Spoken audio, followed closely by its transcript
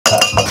A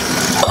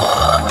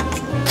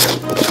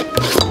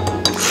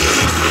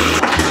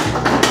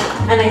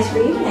nice for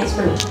you, nice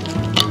for me.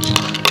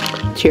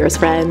 Cheers,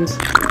 friends.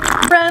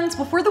 Friends,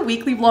 before the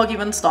weekly vlog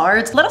even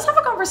starts, let us have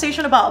a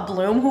conversation about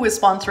Bloom, who is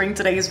sponsoring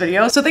today's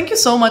video. So thank you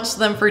so much to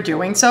them for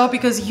doing so,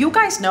 because you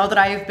guys know that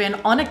I have been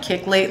on a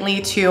kick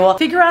lately to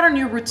figure out a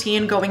new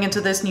routine going into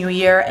this new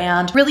year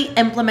and really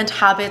implement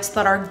habits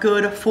that are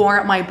good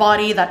for my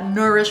body, that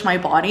nourish my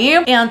body.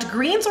 And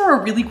greens are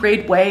a really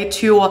great way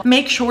to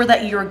make sure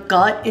that your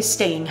gut is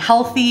staying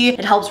healthy.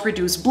 It helps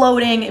reduce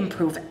bloating,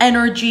 improve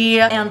energy,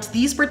 and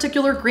these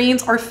particular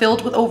greens are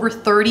filled with over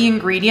 30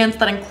 ingredients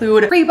that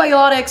include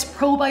prebiotics,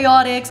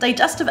 probiotics,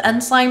 digestive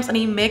enzymes, and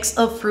a mix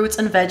of fruits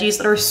and veggies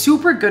that are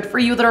super good for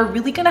you, that are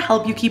really gonna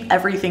help you keep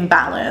everything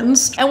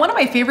balanced. And one of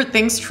my favorite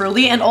things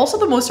truly, and also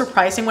the most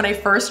surprising when I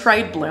first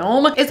tried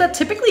Bloom, is that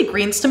typically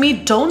greens to me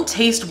don't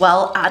taste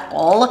well at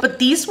all, but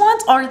these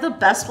ones are the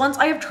best ones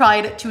I have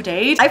tried to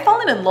date. I've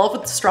fallen in love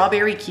with the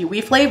strawberry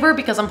kiwi flavor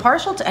because I'm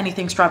partial to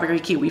anything strawberry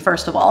kiwi,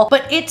 first of all,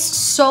 but it's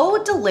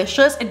so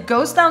delicious. It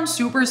goes down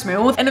super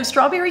smooth, and if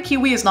strawberry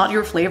kiwi is not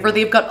your flavor,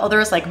 they've got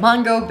others like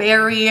mango,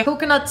 berry,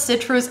 coconut,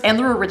 citrus, and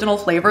their original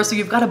flavor, so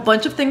you've got a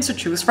bunch of things to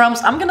choose from.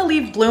 So I'm gonna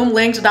leave Bloom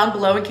linked down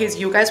below in case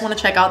you guys want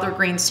to check out their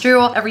greens too.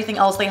 Everything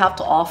else they have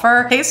to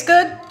offer tastes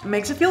good,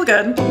 makes you feel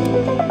good.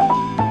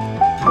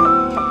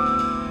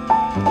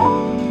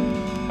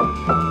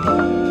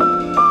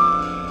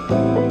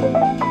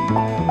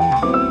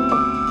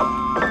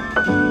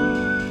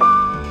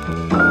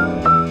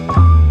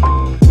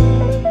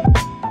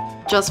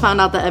 Just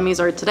found out the Emmys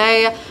are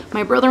today.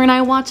 My brother and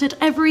I watch it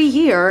every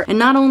year, and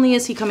not only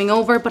is he coming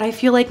over, but I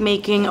feel like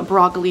making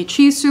broccoli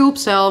cheese soup,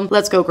 so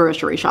let's go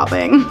grocery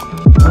shopping.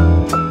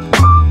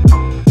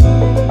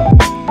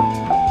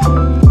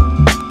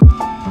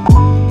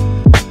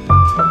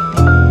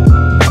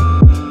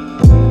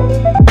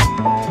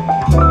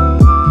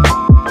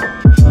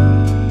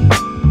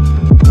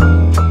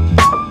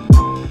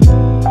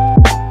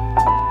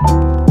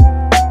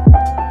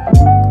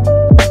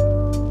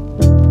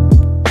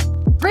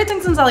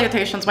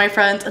 Salutations, my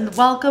friends, and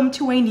welcome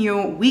to a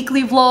new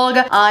weekly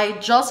vlog. I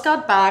just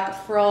got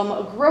back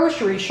from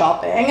grocery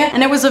shopping,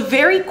 and it was a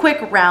very quick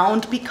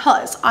round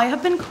because I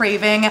have been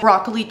craving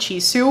broccoli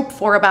cheese soup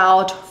for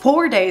about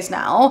 4 days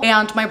now,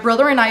 and my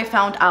brother and I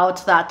found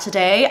out that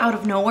today, out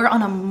of nowhere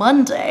on a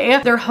Monday,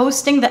 they're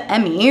hosting the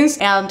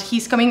Emmys, and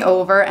he's coming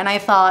over, and I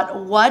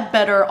thought, what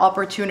better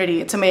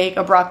opportunity to make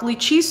a broccoli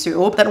cheese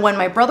soup than when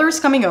my brother's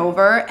coming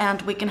over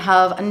and we can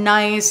have a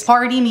nice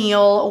hearty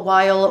meal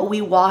while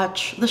we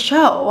watch the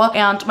show.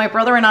 And my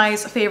brother and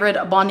I's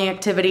favorite bonding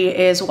activity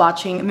is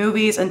watching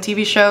movies and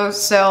TV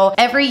shows. So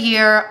every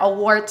year,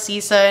 award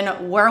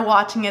season, we're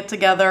watching it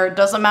together.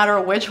 Doesn't matter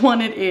which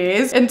one it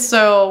is. And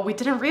so we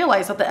didn't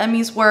realize that the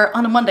Emmys were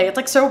on a Monday. It's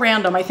like so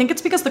random. I think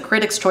it's because the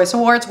Critics' Choice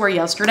Awards were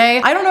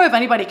yesterday. I don't know if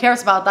anybody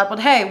cares about that, but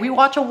hey, we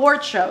watch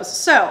award shows.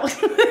 So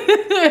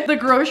the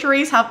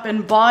groceries have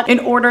been bought in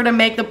order to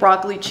make the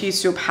broccoli cheese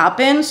soup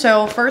happen.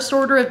 So first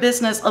order of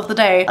business of the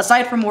day,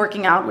 aside from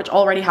working out, which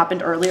already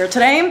happened earlier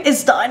today,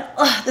 is done.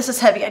 Ugh, this is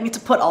heavy. I need to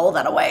put all of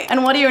that away.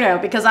 And what do you know?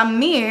 Because I'm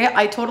me,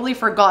 I totally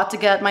forgot to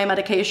get my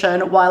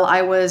medication while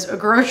I was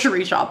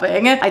grocery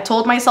shopping. I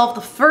told myself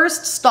the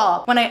first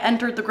stop when I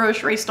entered the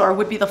grocery store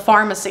would be the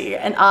pharmacy,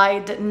 and I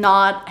did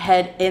not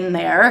head in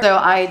there. So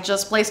I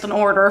just placed an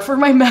order for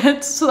my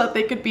meds so that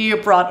they could be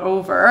brought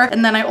over.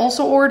 And then I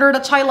also ordered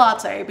a chai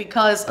latte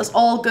because, as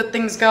all good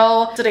things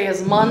go, today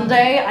is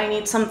Monday. I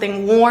need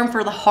something warm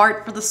for the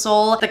heart, for the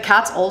soul. The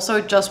cats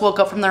also just woke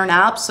up from their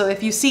naps, so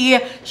if you see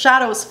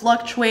shadows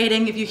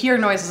fluctuating, if you hear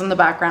noises in the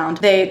background,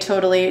 they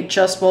totally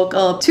just woke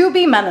up to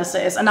be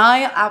menaces, and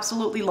I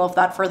absolutely love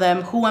that for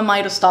them. Who am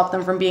I to stop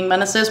them from being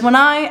menaces when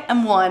I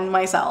am one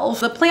myself?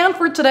 The plan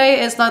for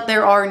today is that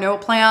there are no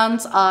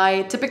plans.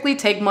 I typically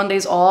take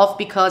Mondays off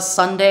because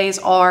Sundays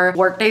are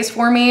work days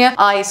for me.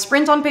 I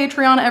sprint on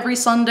Patreon every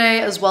Sunday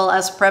as well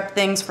as prep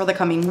things for the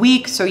coming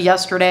week. So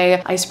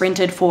yesterday I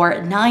sprinted for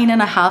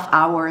 9.5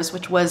 hours,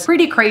 which was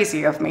pretty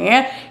crazy of me,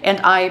 and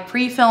I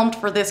pre-filmed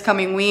for this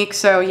coming week.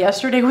 So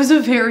yesterday was a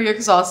very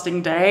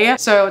exhausting day.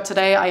 So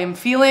today I am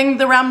feeling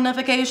the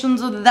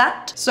ramifications of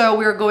that. So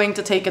we're going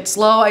to take it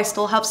slow. I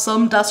still have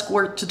some desk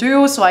work to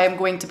do, so I am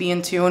going to be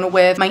in tune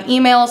with my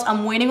emails.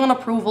 I'm waiting on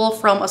approval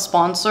from a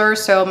sponsor,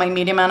 so my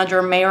media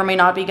manager may or may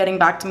not be getting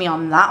back to me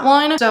on that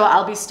one. So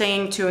I'll be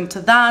staying tuned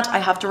to that. I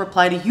have to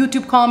reply to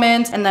YouTube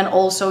comments and then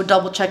also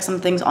double check some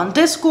things on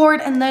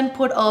Discord and then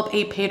put up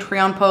a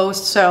Patreon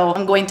post. So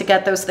I'm going to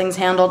get those things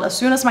handled as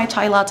soon as my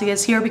chai latte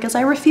is here because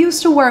I refuse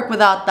to work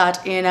without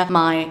that in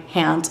my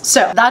hands.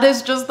 So that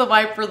is just just the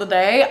vibe for the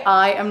day.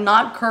 I am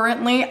not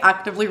currently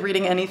actively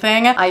reading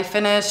anything. I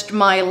finished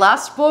my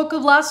last book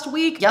of last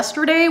week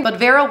yesterday, but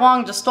Vera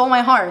Wong just stole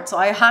my heart, so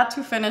I had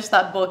to finish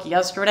that book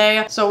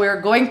yesterday. So we're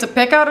going to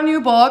pick out a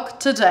new book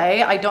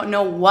today. I don't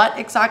know what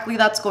exactly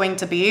that's going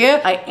to be.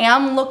 I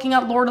am looking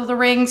at Lord of the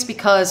Rings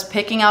because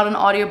picking out an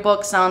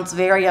audiobook sounds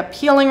very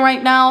appealing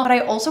right now, but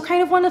I also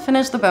kind of want to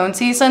finish the Bone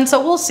season, so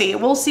we'll see.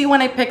 We'll see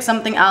when I pick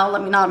something out.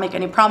 Let me not make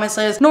any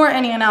promises nor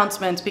any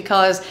announcements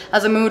because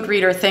as a mood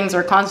reader, things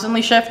are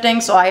constantly shifting,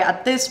 so I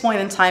at this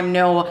point in time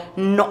know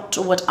not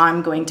what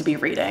I'm going to be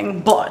reading.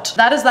 But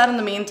that is that in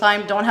the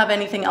meantime. Don't have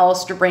anything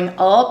else to bring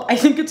up. I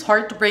think it's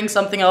hard to bring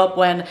something up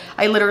when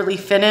I literally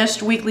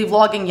finished weekly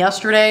vlogging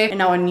yesterday and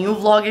now a new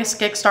vlog is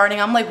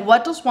kickstarting. I'm like,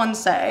 what does one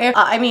say?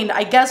 I mean,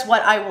 I guess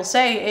what I will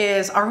say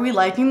is, are we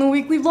liking the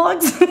weekly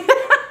vlogs?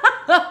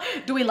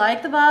 Do we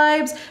like the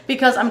vibes?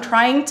 Because I'm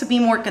trying to be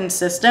more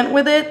consistent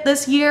with it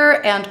this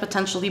year and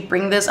potentially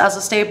bring this as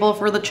a staple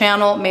for the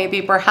channel,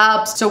 maybe,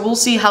 perhaps. So we'll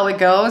see how it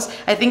goes.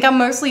 I think I'm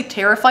mostly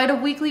terrified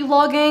of weekly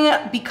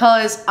vlogging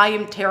because I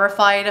am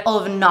terrified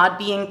of not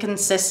being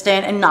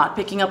consistent and not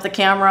picking up the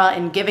camera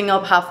and giving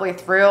up halfway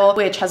through,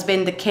 which has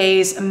been the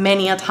case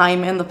many a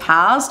time in the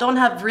past. Don't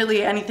have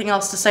really anything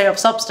else to say of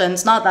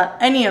substance. Not that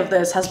any of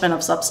this has been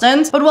of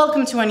substance, but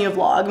welcome to a new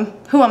vlog.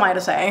 Who am I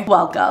to say?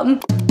 Welcome.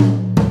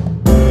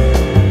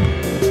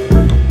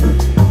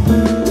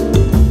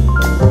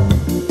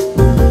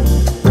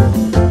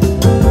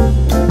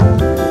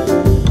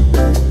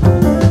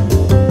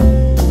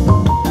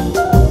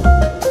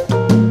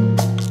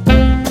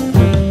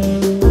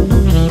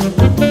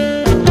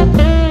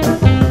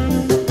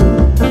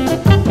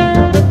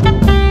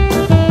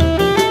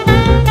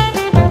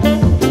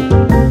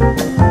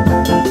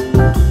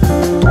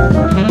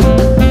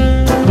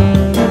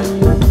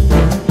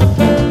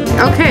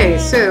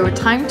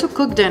 Time to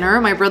cook dinner.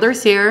 My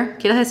brother's here.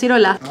 ¿Quieres decir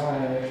hola?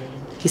 Hi.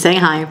 He's saying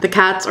hi. The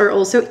cats are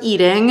also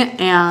eating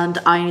and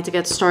I need to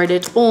get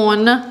started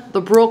on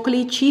the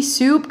broccoli cheese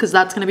soup because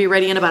that's going to be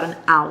ready in about an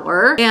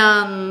hour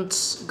and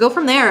go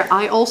from there.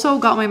 I also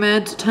got my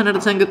mid 10 out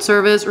of 10 good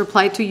service,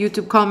 replied to a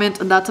YouTube comment,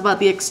 and that's about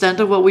the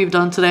extent of what we've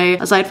done today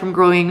aside from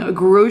going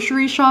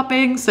grocery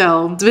shopping.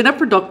 So it's been a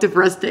productive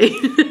rest day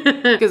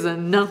because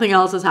nothing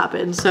else has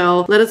happened.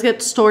 So let us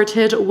get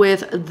started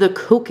with the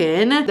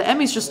cooking. The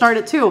Emmys just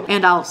started too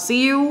and I'll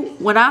see you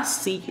when I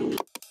see you.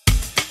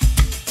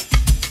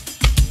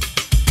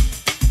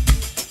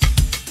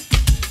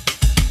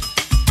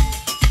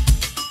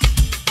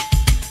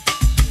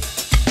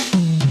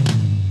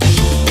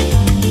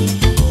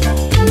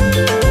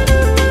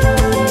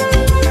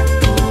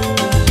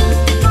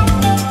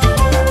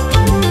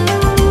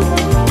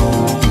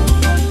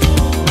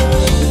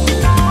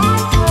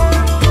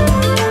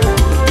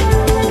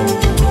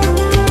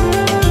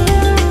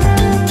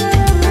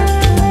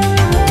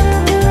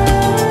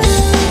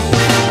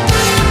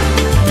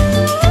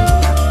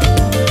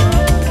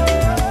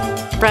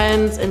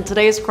 In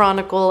today's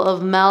chronicle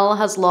of Mel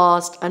has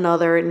lost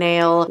another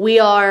nail. We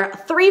are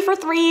 3 for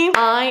 3.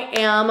 I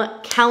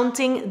am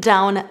counting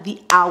down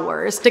the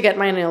hours to get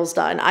my nails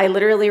done. I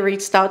literally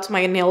reached out to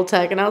my nail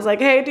tech and I was like,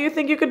 hey, do you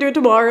think you could do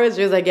tomorrow? And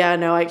she was like, yeah,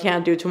 no, I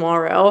can't do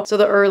tomorrow. So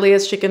the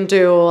earliest she can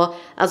do,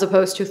 as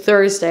opposed to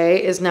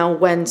Thursday, is now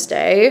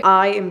Wednesday.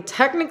 I am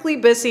technically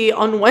busy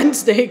on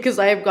Wednesday because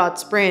I've got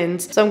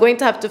sprints. So I'm going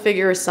to have to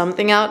figure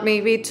something out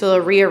maybe to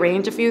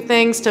rearrange a few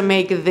things to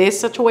make this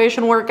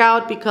situation work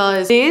out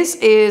because this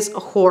is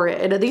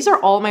horrid. These are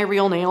all my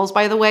real nails,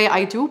 by the way.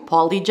 I do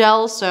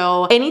polygel,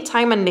 so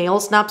anytime a nail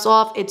snaps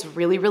off, it's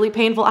really, really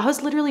painful. I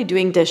was literally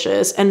doing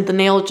dishes and the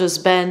nail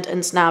just bent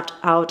and snapped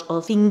out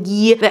of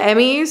thingy. The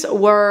Emmys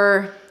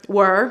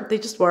they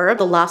just were.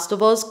 The Last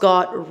of Us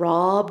got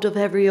robbed of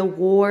every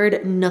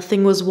award.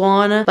 Nothing was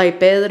won by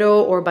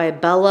Pedro or by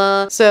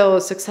Bella. So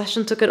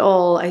Succession took it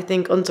all. I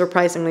think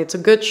unsurprisingly, it's a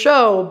good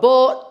show,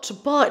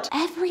 but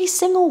every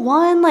single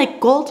one, like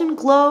Golden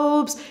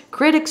Globes,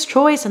 Critics'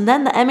 Choice, and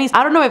then the Emmys.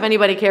 I don't know if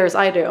anybody cares.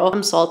 I do.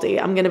 I'm salty.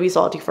 I'm gonna be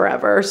salty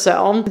forever.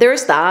 So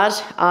there's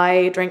that.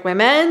 I drank my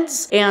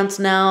meds and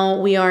now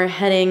we are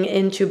heading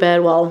into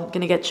bed. Well,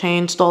 gonna get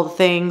changed, all the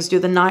things, do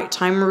the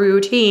nighttime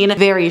routine.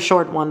 Very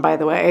short one, by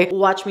the way.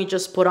 Watch me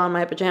just put on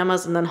my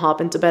pajamas and then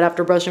hop into bed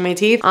after brushing my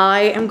teeth. I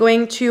am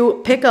going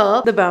to pick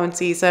up the Bone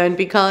season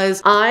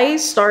because I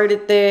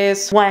started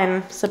this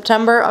when?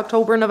 September,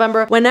 October,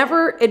 November.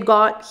 Whenever it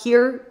got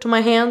here to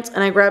my hands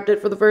and I grabbed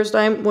it for the first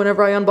time,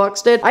 whenever I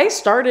unboxed it, I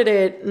started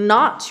it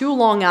not too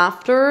long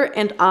after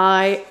and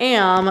I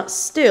am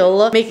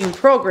still making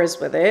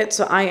progress with it.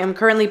 So I am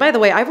currently, by the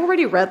way, I've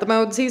already read the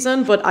Bone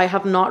season, but I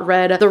have not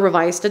read the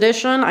revised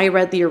edition. I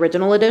read the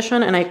original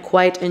edition and I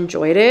quite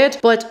enjoyed it,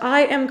 but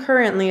I am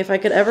currently, if I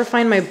could ever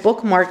find my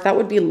bookmark, that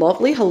would be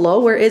lovely. Hello,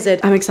 where is it?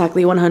 I'm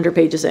exactly 100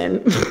 pages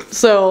in.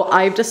 So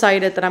I've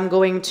decided that I'm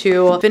going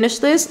to finish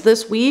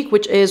this week,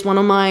 which is one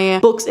of my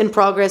books in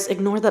progress.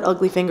 Ignore that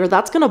ugly finger.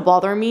 That's gonna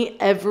bother me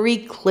every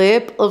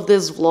clip of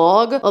this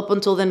vlog up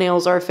until the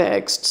nails are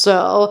fixed.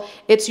 So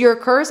it's your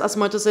curse as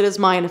much as it is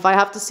mine. If I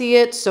have to see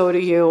it, so do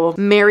you.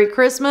 Merry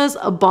Christmas,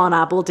 Bon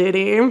Apple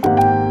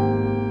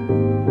Titty.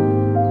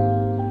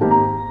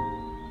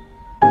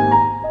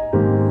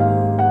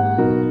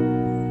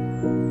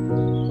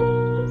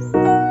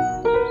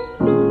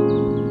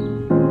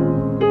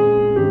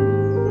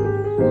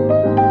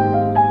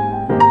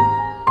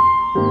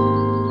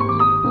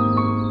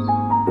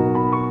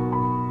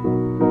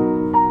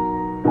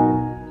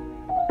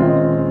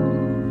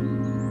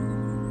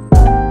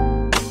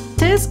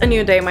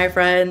 new day, my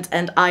friends,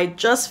 and I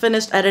just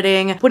finished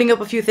editing, putting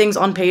up a few things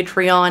on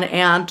Patreon,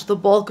 and the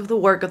bulk of the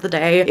work of the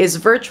day is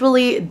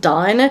virtually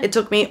done. It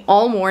took me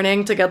all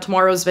morning to get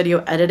tomorrow's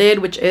video edited,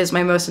 which is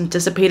my most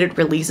anticipated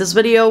releases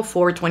video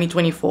for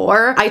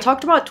 2024. I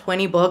talked about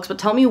 20 books, but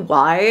tell me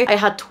why. I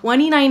had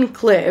 29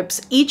 clips.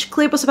 Each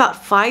clip was about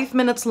 5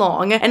 minutes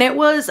long, and it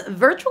was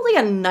virtually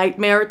a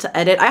nightmare to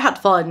edit. I had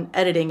fun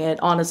editing it,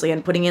 honestly,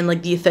 and putting in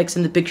like the effects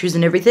and the pictures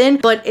and everything,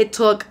 but it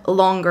took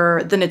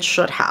longer than it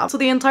should have. So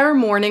the entire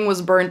morning was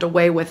burnt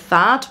away with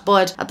that,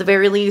 but at the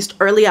very least,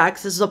 early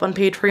access is up on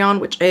Patreon,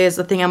 which is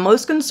the thing I'm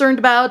most concerned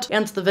about,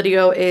 and the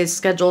video is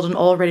scheduled and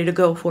all ready to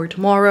go for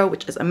tomorrow,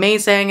 which is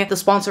amazing. The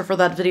sponsor for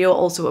that video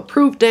also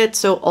approved it,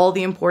 so all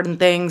the important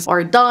things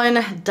are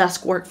done.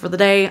 Desk work for the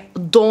day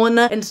done,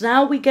 and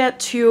now we get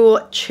to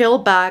chill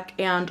back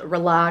and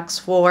relax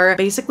for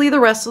basically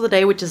the rest of the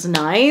day, which is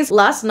nice.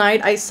 Last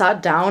night I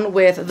sat down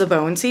with the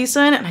bone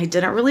season and I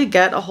didn't really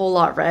get a whole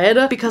lot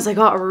read because I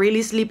got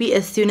really sleepy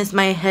as soon as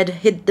my head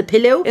hit the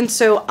pillow, and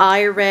so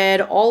I read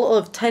all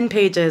of 10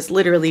 pages.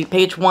 Literally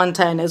page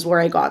 110 is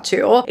where I got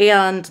to,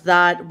 and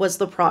that was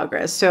the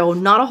progress. So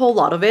not a whole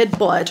lot of it,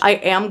 but I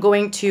am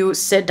going to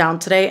sit down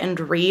today and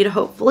read,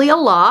 hopefully a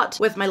lot,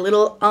 with my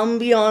little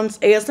ambiance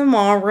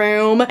ASMR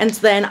room. And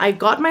then I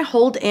got my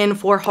hold in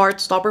for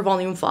Heartstopper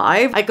Volume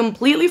 5. I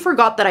completely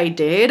forgot that I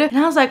did, and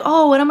I was like,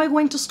 oh, what am I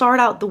going to start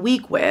out the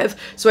week with?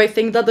 So I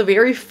think that the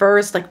very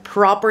first like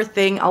proper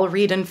thing I'll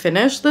read and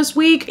finish this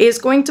week is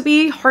going to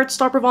be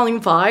Heartstopper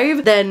Volume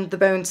 5, then the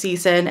bone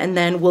season, and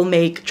then we'll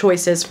make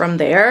choices from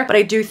there. But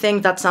I do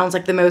think that sounds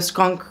like the most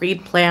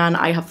concrete plan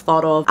I have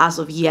thought of as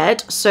of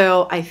yet,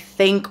 so I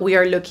think we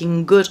are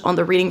looking good on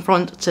the reading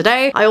front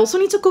today. I also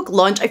need to cook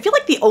lunch. I feel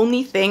like the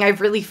only thing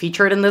I've really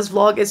featured in this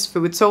vlog is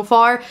food so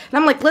far, and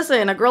I'm like,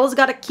 listen, a girl has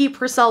got to keep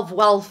herself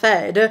well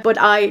fed, but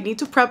I need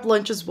to prep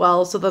lunch as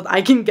well so that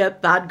I can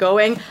get that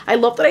going. I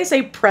love that I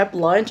say prep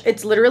lunch.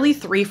 It's literally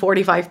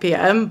 3:45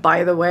 p.m.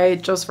 by the way,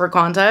 just for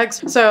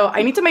context, so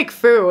I need to make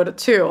food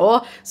too,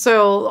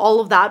 so all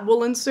of that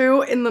will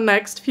ensue in the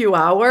next few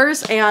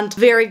hours. And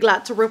very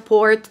glad to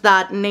report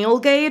that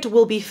Nailgate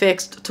will be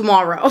fixed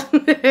tomorrow.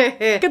 Look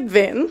at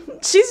Vin.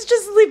 She's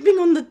just sleeping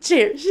on the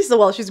chair.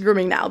 Well, she's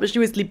grooming now, but she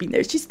was sleeping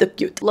there. She's so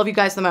cute. Love you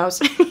guys the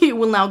most.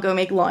 We'll now go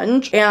make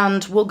lunch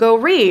and we'll go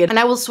read. And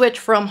I will switch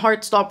from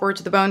Heartstopper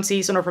to the bone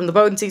season, or from the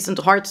bone season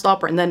to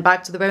Heartstopper, and then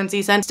back to the bone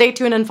season. Stay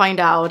tuned and find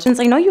out. Since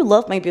I know you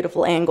love my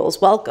beautiful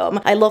angles, welcome.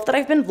 I love that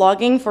I've been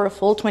vlogging for a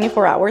full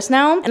 24 hours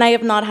now, and I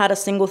have not had a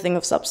single thing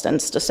of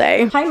substance to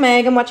say. Hi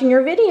Meg, I'm watching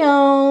your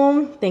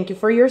video. Thank you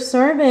for your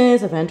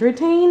service of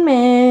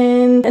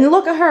entertainment. And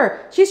look at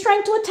her. She's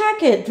trying to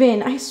attack it.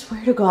 Vin, I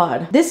swear to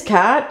God. This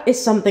cat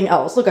is something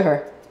else. Look at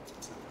her.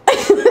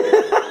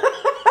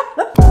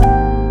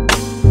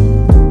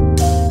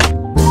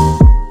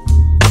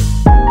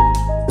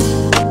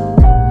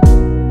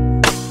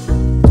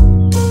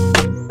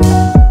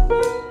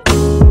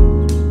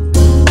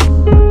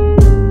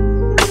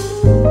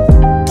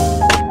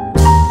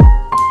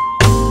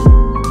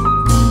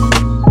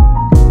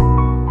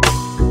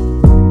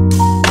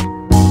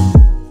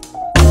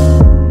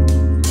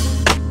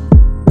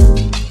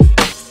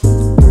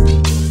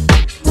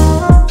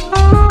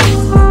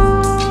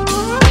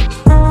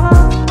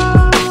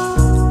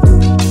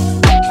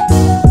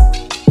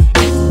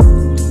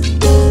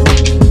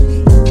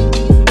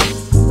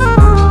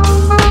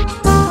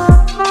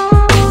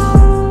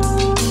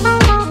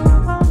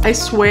 I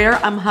swear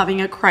I'm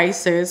having a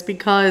crisis,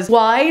 because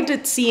why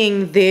did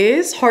seeing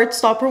this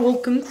Heartstopper will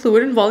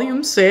conclude in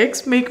volume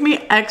 6 make me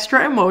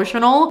extra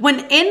emotional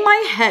when in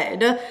my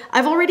head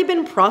I've already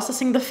been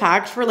processing the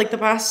fact for like the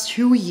past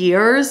 2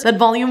 years that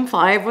volume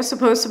 5 was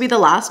supposed to be the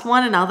last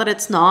one, and now that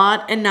it's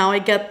not, and now I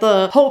get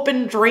the hope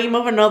and dream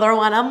of another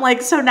one. I'm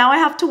like, so now I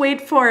have to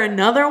wait for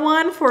another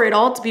one for it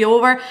all to be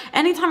over.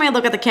 Anytime I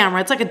look at the camera,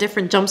 it's like a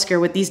different jump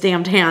scare with these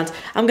damned hands.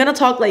 I'm gonna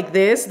talk like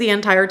this the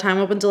entire time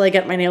up until I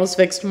get my nails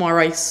fixed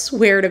tomorrow, I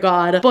swear to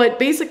God. But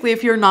basically,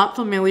 if you're not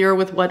familiar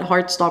with what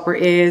Heartstopper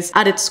is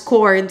at its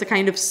core, and to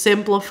kind of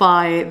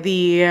simplify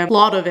the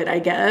plot of it, I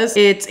guess,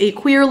 it's a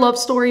queer love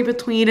story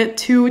between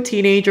two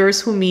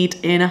teenagers who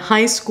meet in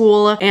high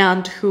school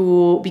and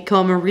who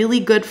become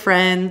really good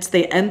friends.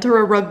 They enter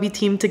a rugby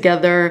team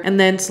together, and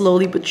then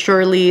slowly but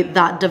surely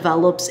that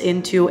develops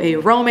into a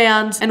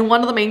romance. And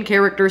one of the main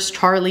characters,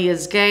 Charlie,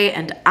 is gay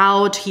and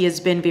out. He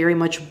has been very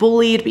much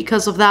bullied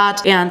because of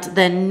that. And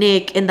then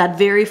Nick, in that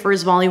very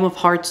first volume of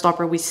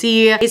Heartstopper, we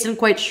see isn't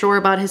quite sure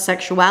about his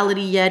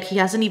sexuality yet. He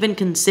hasn't even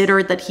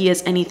considered that he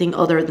is anything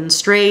other than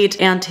straight,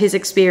 and his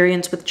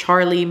experience with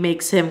Charlie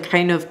makes him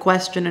kind of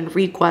question and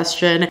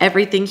re-question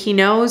everything he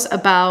knows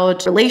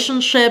about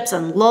relationships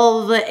and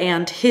love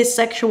and his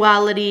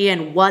sexuality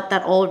and what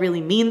that all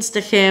really means to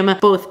him,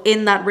 both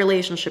in that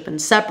relationship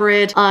and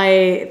separate.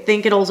 I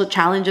think it also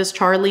challenges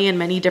Charlie in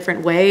many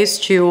different ways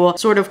to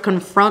sort of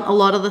confront a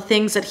lot of the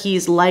things that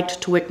he's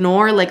liked to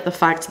ignore, like the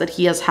fact that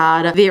he has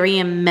had very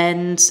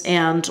immense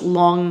and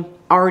long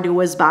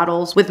arduous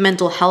battles with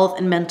mental health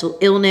and mental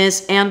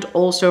illness and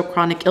also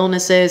chronic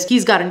illnesses.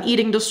 He's got an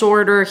eating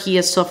disorder. He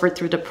has suffered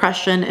through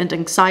depression and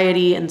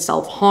anxiety and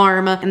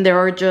self-harm. And there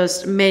are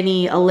just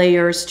many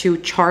layers to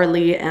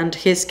Charlie and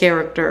his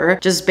character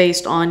just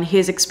based on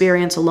his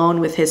experience alone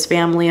with his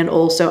family and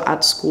also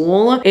at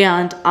school.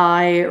 And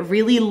I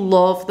really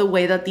love the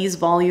way that these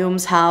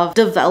volumes have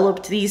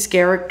developed these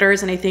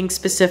characters. And I think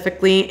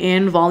specifically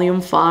in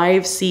volume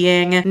 5,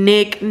 seeing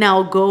Nick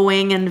now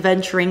going and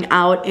venturing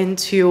out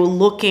into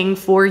looking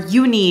for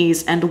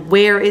unis and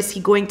where is he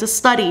going to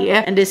study,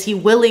 and is he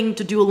willing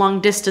to do long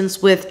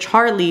distance with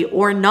Charlie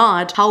or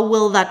not? How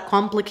will that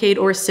complicate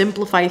or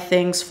simplify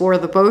things for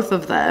the both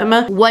of them?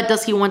 What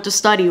does he want to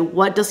study?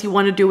 What does he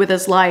want to do with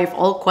his life?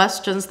 All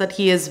questions that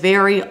he is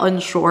very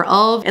unsure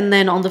of. And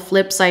then on the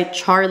flip side,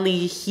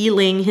 Charlie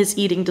healing his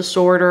eating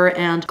disorder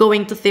and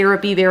going to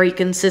therapy very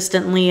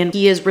consistently, and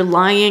he is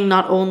relying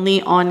not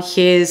only on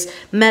his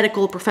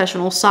medical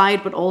professional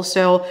side but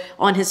also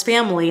on his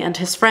family and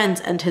his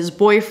friends and his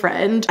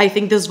boyfriend. I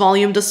think this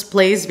volume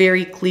displays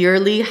very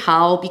clearly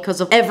how,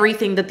 because of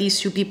everything that these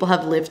two people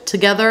have lived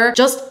together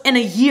just in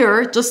a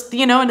year, just,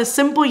 you know, in a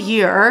simple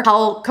year,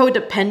 how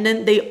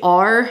codependent they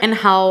are and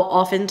how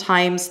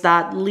oftentimes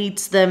that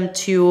leads them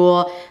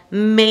to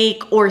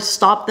make or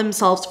stop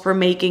themselves from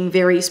making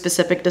very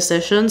specific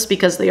decisions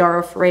because they are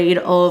afraid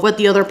of what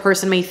the other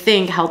person may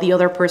think, how the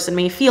other person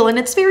may feel. And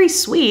it's very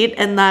sweet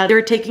in that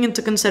they're taking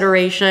into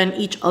consideration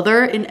each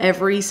other in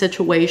every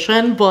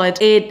situation. But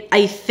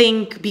I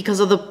think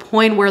because of the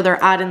point where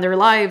they're at in their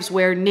lives,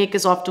 where Nick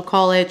is off to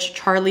college,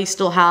 Charlie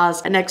still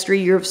has an extra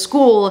year of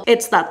school,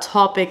 it's that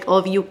topic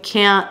of you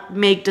can't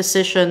make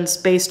decisions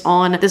based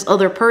on this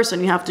other person.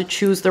 You have to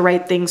choose the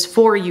right things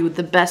for you,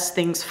 the best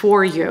things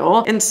for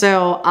you. And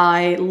so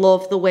I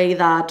love the way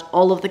that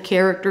all of the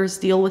characters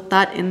deal with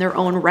that in their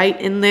own right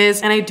in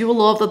this. And I do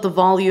love that the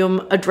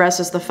volume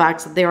addresses the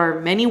fact that there are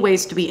many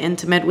ways to be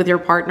intimate with your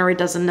partner. It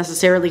doesn't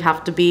necessarily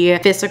have to be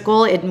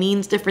physical. It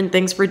means different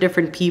things for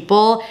different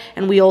people.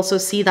 And we also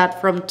see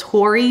that from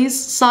Tori's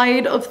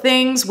side of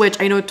things, which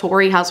I know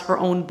Tori has her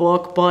own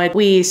book, but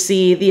we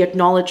see the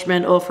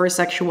acknowledgement of her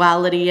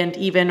sexuality and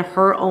even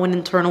her own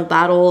internal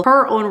battle,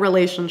 her own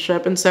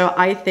relationship. And so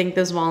I think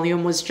this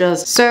volume was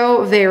just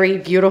so very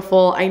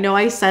beautiful. I know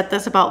I said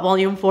this about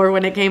volume 4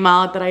 when it came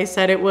out, that I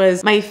said it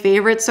was my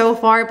favorite so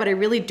far, but I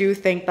really do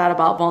think that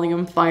about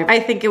volume 5. I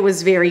think it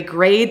was very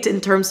great in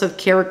terms of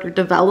character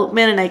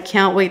development, and I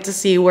can't wait to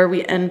see where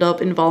we end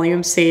up in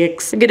volume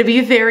 6. I'm gonna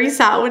be very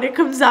sad when it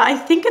comes out. I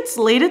think it's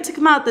slated to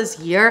come out this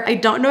year. I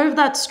don't know if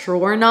that's true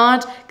or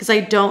not, because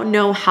I don't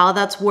know how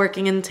that's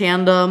working in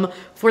tandem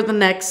for the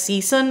next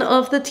season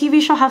of the TV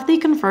show. Have they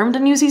confirmed a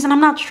new season? I'm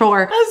not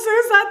sure. I'm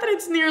so sad that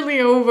it's nearly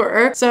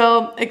over.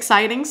 So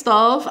exciting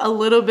stuff, a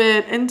little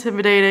bit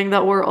intimidating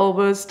that we're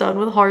almost done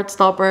with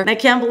Heartstopper. And I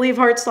can't believe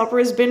Heartstopper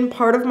has been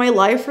part of my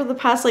life for the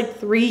past like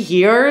 3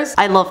 years.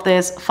 I love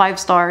this. 5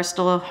 stars,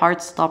 still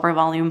Heartstopper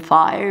volume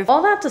 5.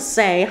 All that to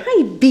say,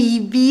 hi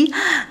baby,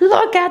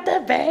 look at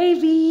the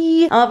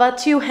baby. I'm about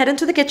to head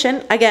into the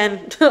kitchen again.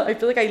 I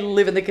feel like I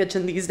live in the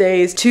kitchen these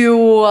days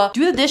to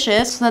do the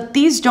dishes so that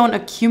these don't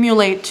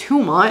accumulate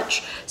too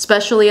much,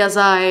 especially as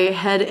I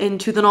head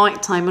into the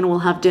night time and we'll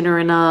have dinner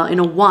in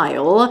a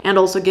while, and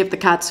also give the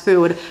cats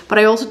food. But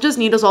I also just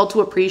need us all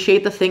to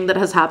appreciate the thing that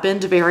has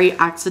happened very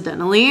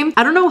accidentally.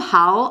 I don't know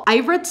how.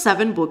 I've read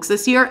 7 books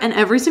this year, and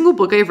every single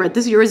book I've read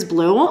this year is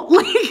blue.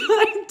 Like,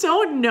 I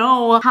don't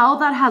know how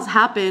that has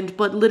happened,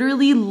 but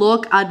literally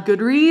look at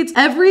Goodreads.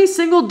 Every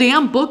single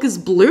damn book is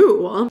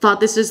blue. Thought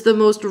this is the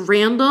most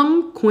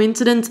random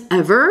coincidence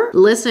ever.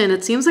 Listen,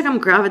 it seems like I'm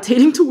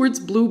gravitating towards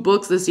blue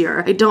books this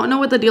year. I don't know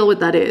what the deal with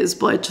that is,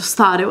 but just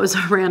thought it was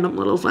a random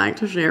little fact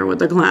to share with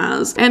the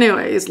class.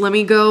 Anyways, let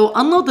me go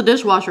unload the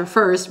dishwasher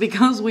first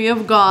because we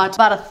have got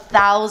about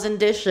 1,000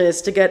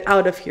 dishes to get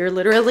out of here,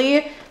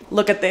 literally.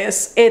 Look at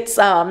this. It's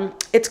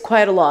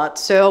quite a lot.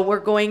 So we're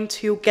going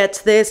to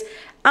get this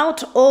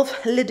out of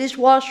the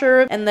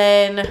dishwasher and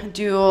then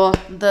do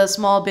the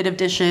small bit of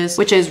dishes,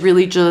 which is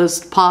really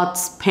just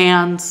pots,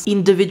 pans,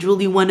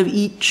 individually one of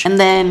each, and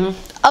then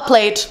a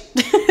plate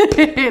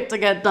to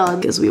get done.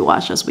 Because we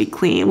wash as we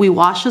clean. We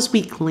wash as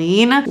we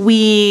clean.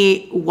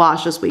 We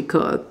wash as we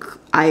cook.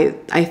 I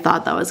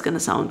thought that was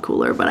gonna sound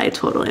cooler, but I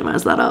totally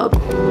messed that up.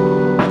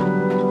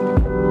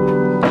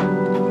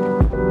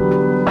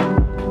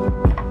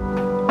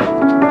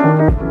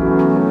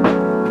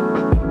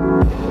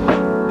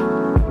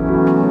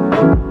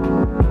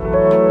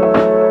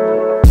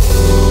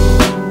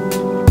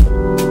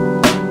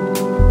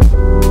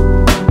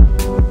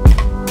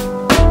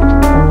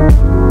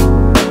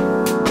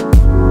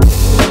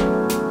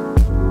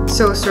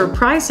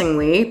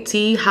 surprisingly,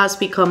 tea has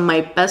become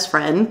my best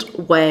friend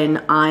when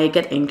I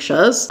get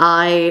anxious.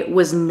 I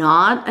was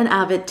not an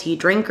avid tea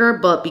drinker,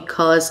 but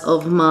because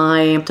of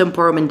my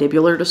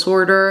temporomandibular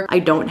disorder, I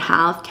don't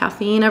have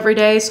caffeine every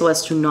day so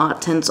as to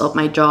not tense up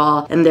my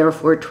jaw and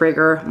therefore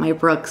trigger my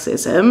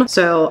bruxism.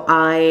 So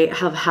I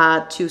have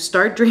had to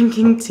start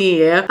drinking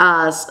tea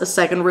as a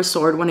second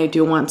resort when I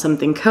do want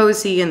something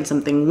cozy and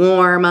something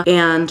warm.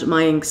 And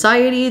my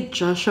anxiety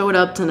just showed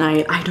up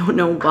tonight. I don't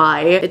know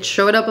why. It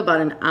showed up about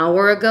an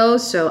hour ago.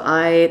 So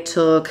I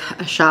took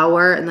a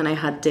shower and then I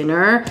had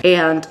dinner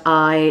and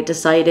I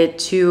decided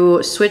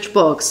to switch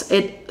books.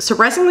 It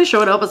surprisingly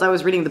showed up as I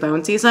was reading the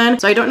bone season.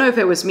 So I don't know if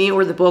it was me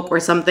or the book or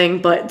something,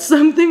 but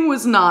something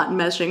was not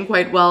meshing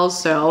quite well.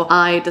 So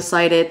I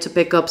decided to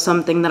pick up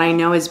something that I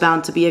know is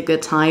bound to be a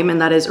good time,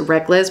 and that is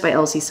Reckless by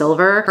Elsie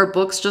Silver. Her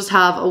books just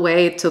have a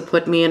way to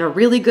put me in a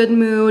really good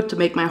mood, to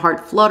make my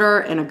heart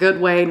flutter in a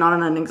good way, not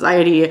in an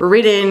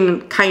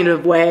anxiety-ridden kind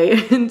of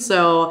way. And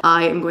so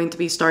I am going to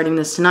be starting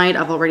this tonight.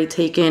 I've already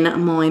taken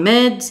my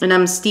meds and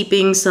I'm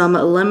steeping some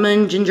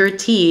lemon ginger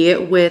tea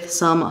with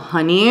some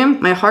honey.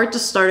 My heart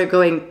just started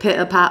going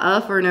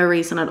pitta-patta for no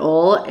reason at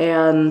all,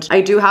 and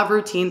I do have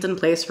routines in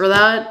place for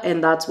that,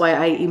 and that's why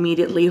I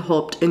immediately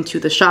hopped into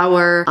the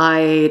shower.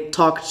 I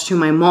talked to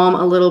my mom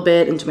a little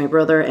bit and to my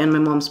brother and my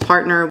mom's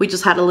partner. We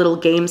just had a little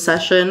game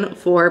session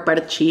for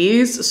butter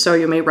cheese, so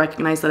you may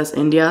recognize that as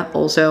India.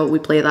 Also, we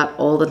play that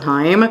all the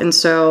time, and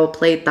so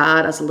played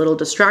that as a little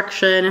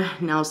distraction.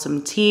 Now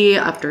some tea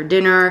after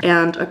dinner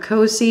and a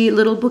cozy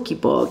little bookie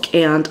book.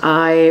 And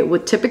I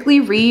would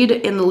typically read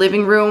in the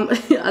living room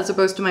as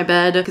opposed to my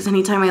bed, because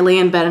anytime I lay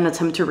in bed and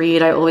attempt to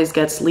read, I always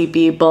get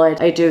sleepy.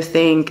 But I do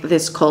think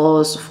this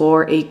calls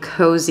for a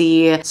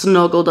cozy,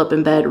 snuggled up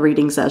in bed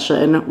reading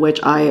session, which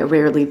I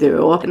rarely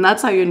do. And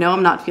that's how you know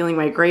I'm not feeling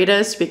my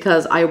greatest,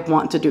 because I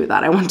want to do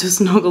that. I want to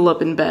snuggle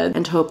up in bed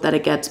and hope that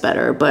it gets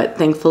better. But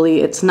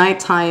thankfully it's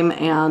nighttime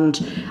and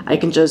I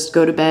can just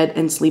go to bed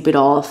and sleep it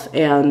off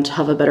and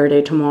have a better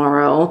day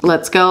tomorrow.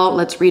 Let's go.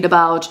 Let's read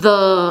about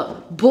the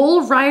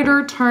bull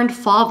rider turned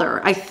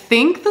father. I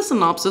think the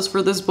synopsis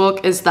for this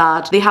book is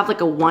that they have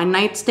like a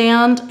one-night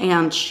stand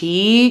and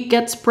she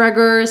gets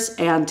preggers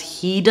and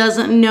he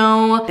doesn't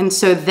know. And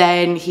so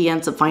then he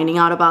ends up finding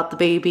out about the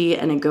baby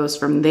and it goes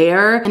from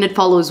there. And it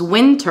follows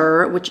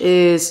Winter, which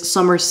is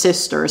Summer's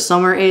sister.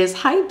 Summer is,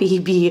 hi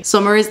baby.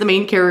 Summer is the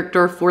main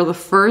character for the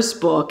first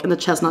book in the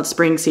Chestnut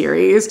Spring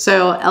series.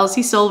 So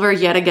Elsie Silver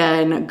yet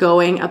again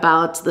going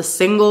about the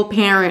single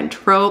parent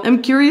trope.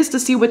 I'm curious to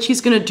see what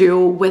she's gonna do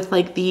with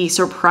like the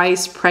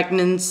surprise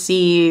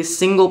pregnancy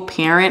single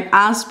parent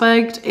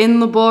aspect in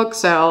the book.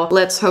 So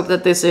let's hope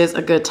that this is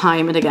a good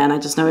time. And again, I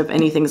just know if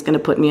anything's gonna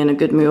put me in a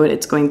good mood,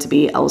 it's going to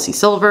be Elsie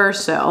Silver.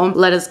 So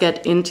let us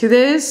get into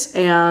this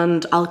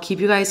and I'll keep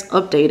you guys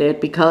updated,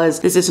 because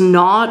this is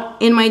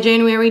not in my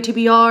January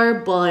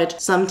TBR,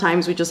 but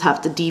sometimes we just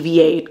have to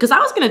deviate, because I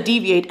was gonna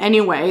deviate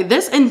anyway.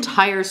 This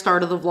entire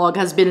start of the vlog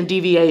has been a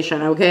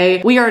deviation,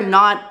 okay? We are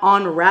not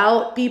on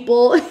route,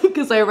 people,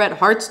 because I read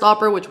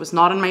Heartstopper, which was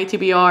not in my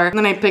TBR. And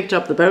then I picked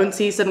up the Bone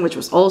Season, which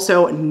was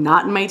also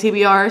not in my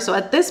TBR. So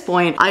at this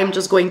point, I'm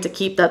just going to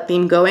keep that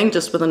theme going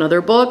just with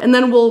another book, and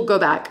then we'll go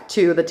back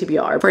to the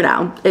TBR. For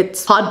now,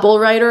 it's hot bull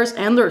riders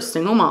and their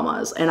single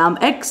mamas, and I'm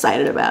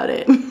excited about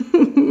it.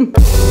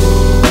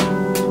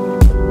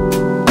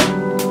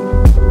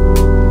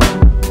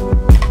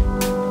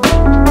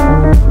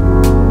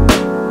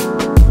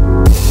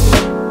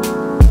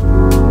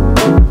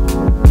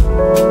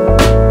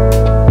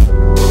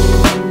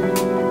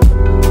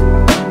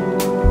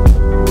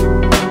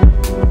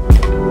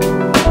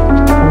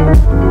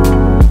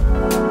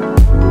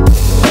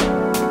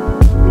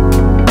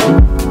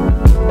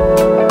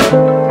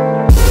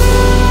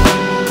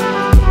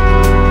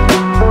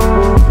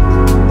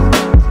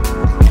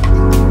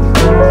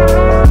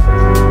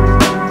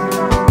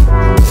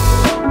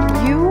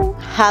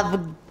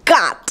 Have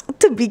got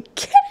to be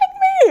kidding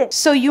me.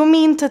 So you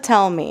mean to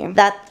tell me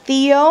that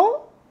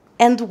Theo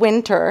and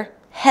Winter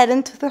head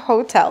into the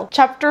hotel.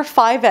 Chapter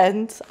 5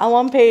 ends. I'm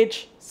on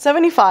page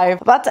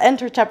 75. About to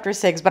enter chapter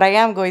 6, but I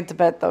am going to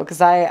bed though, because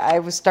I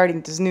was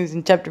starting to snooze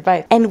in chapter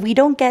 5. And we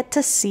don't get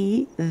to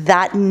see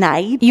that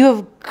night? You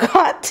have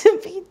got to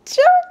be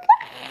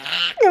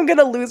joking. I'm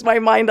gonna lose my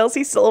mind,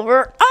 Elsie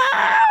Silver.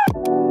 Ah!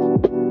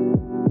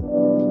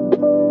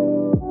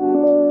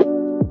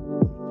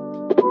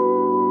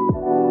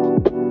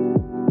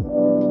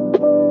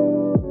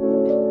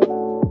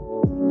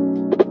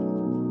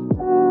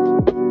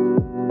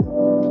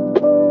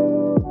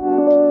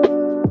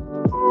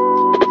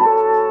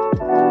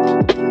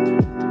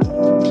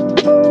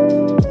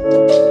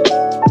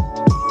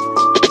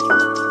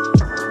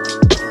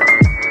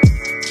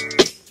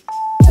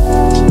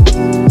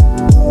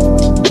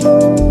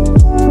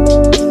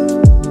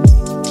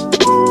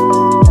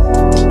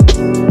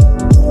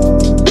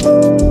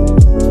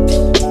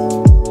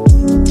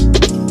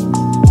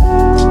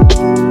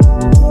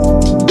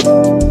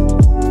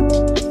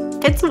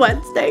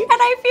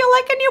 I feel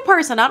like a new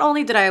person. Not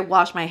only did I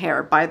wash my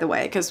hair, by the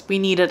way, because we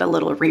needed a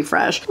little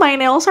refresh. My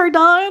nails are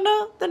done.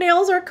 The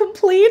nails are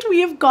complete.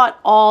 We have got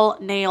all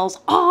nails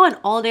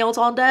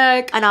on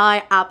deck, and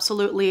I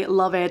absolutely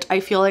love it. I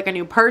feel like a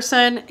new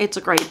person. It's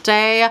a great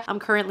day. I'm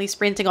currently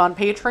sprinting on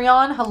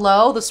Patreon.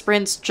 Hello, the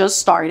sprints just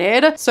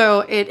started,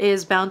 so it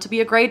is bound to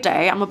be a great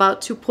day. I'm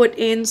about to put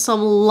in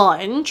some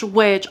lunch,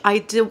 which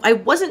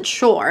I wasn't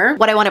sure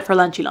what I wanted for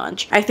lunchy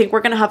lunch. I think we're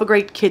gonna have a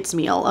great kids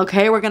meal.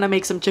 Okay, we're gonna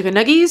make some chicken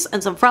nuggies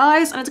and some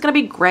fries, and it's gonna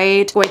be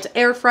great. Going to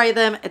air fry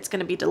them. It's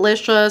gonna be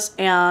delicious,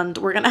 and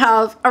we're gonna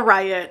have a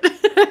riot.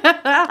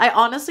 I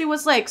honestly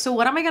was like, so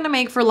what am I gonna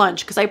make for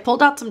lunch? Because I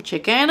pulled out some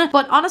chicken,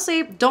 but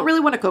honestly don't really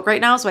want to cook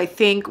right now, so I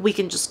think we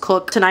can just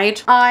cook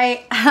tonight.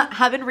 I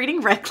have been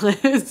reading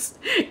Reckless,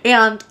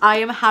 and I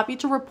am happy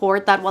to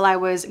report that while I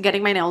was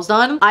getting my nails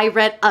done, I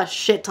read a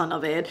shit ton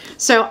of it.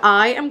 So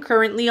I am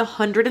currently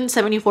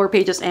 174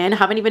 pages in,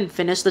 haven't even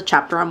finished the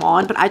chapter I'm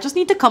on, but I just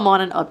need to come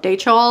on and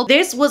update y'all.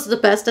 This was the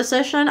best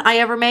decision I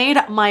ever made.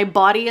 My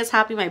body is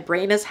happy, my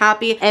brain is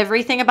happy,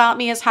 everything about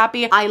me is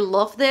happy. I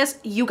love this.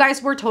 You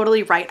guys were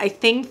totally right. I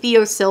think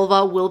Theo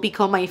Silva will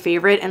become my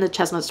favorite in the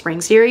Chestnut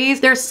Spring series.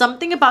 There's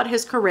something about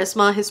his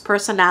charisma, his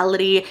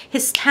personality,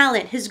 his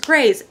talent, his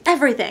grace,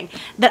 everything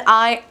that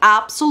I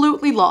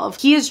absolutely love.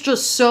 He is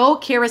just so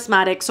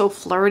charismatic, so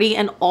flirty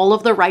in all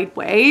of the right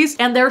ways.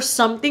 And there's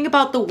something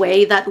about the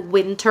way that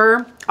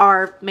Winter,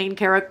 our main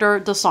character,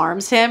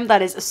 disarms him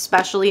that is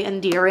especially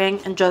endearing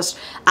and just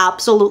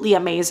absolutely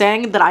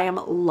amazing that I am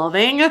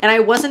loving. And I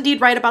was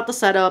indeed right about the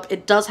setup.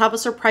 It does have a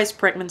surprise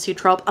pregnancy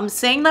trope. I'm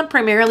saying that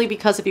primarily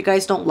because if you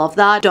guys don't love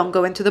that, don't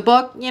go into the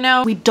book. You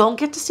know, we don't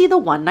get to see the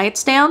one night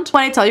stand.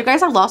 When I tell you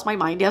guys I lost my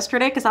mind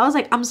yesterday because I was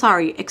like, I'm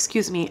sorry,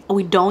 excuse me,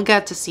 we don't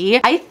get to see.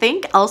 I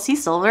think Elsie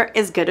Silver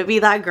is gonna be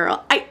that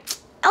girl.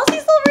 Elsie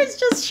Silver is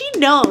just, she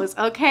knows,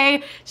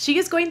 okay? She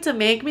is going to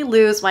make me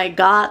lose my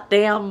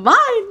goddamn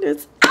mind.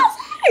 It's Elsie!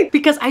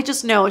 Because I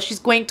just know she's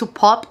going to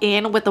pop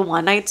in with the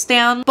one night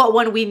stand, but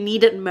when we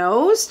need it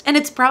most, and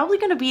it's probably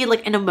going to be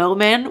like in a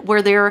moment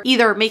where they're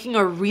either making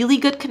a really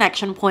good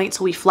connection point,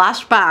 so we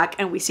flash back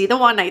and we see the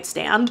one night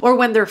stand, or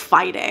when they're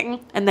fighting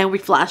and then we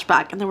flash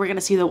back and then we're going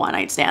to see the one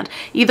night stand.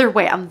 Either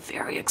way, I'm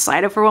very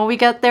excited for when we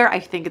get there. I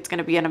think it's going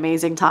to be an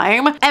amazing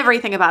time.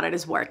 Everything about it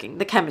is working.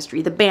 The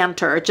chemistry, the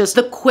banter, just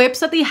the quips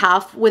that they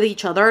have with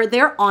each other,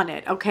 they're on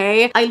it,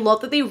 okay? I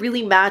love that they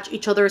really match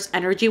each other's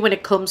energy when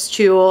it comes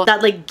to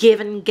that like give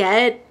and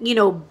get, you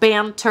know,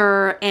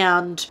 banter,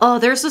 and oh,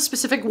 there's a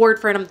specific word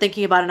for it I'm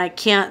thinking about and I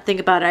can't think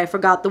about it. I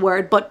forgot the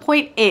word, but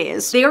point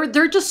is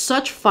they're just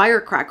such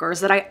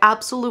firecrackers that I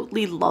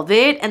absolutely love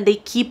it, and they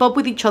keep up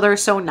with each other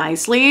so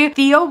nicely.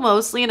 Theo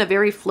mostly in a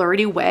very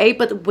flirty way,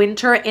 but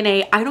Winter in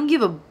a I don't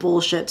give a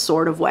bullshit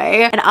sort of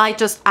way, and I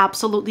just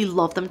absolutely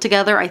love them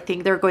together. I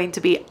think they're going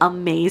to be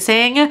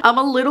amazing. I'm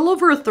a little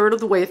over a third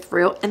of the way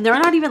through and they're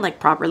not even like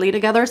properly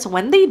together, so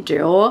when they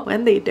do,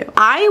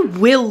 I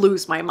will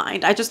lose my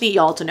mind. I just need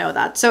y'all to know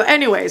that. So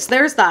anyways,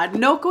 there's that.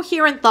 No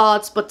coherent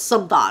thoughts, but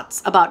some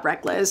thoughts about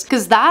Reckless,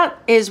 because that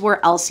is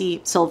where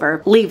Elsie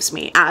Silver leaves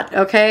me at,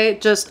 okay?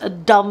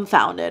 Just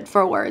dumbfounded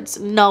for words.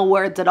 No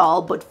words at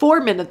all, but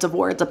 4 minutes of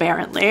words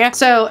apparently.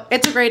 So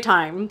it's a great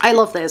time. I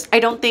love this. I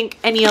don't think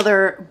any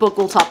other book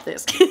will top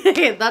this.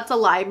 That's a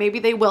lie. Maybe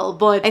they will,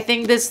 but I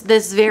think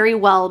this very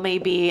well may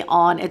be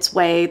on its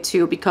way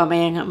to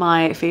becoming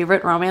my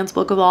favorite romance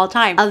book of all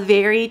time. A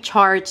very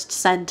charged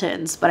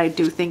sentence, but I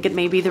do think it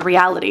may be the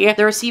reality.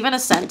 There's even a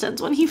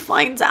sentence when he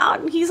finds out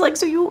and he's like,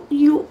 so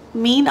you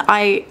mean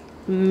I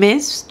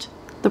missed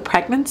the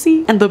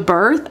pregnancy and the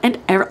birth and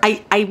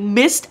I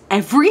missed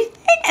everything?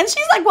 And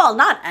she's like, well,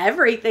 not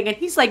everything. And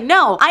he's like,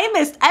 no, I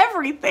missed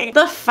everything.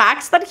 The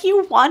facts that he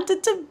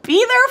wanted to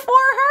be there for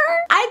her.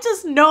 I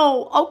just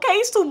know,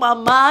 okay, su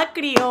mamá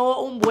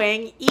crió un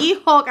buen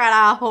hijo,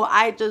 carajo.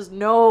 I just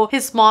know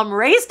his mom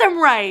raised him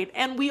right.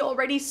 And we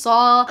already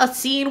saw a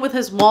scene with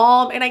his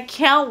mom, and I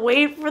can't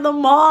wait for the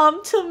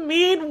mom to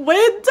meet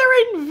Winter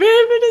and Viv,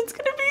 and it's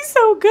gonna be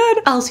so good.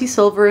 Elsie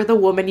Silver, the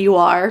woman you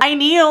are. I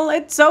kneel,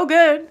 it's so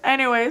good.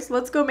 Anyways,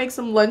 let's go make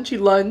some lunchy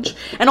lunch.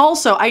 And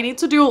also, I need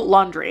to do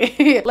laundry.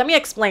 Let me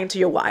explain to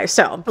you why.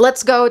 So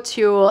let's go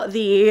to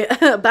the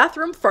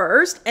bathroom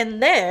first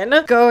and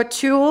then go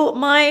to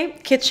my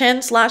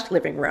kitchen /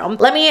 living room.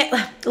 Let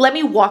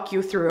me walk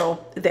you through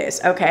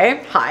this,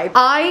 okay? Hi.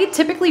 I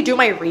typically do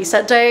my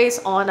reset days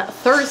on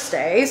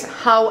Thursdays.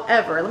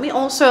 However, let me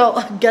also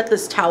get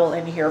this towel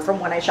in here from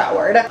when I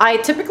showered. I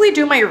typically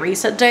do my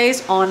reset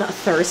days on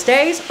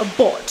Thursdays,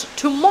 but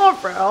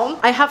tomorrow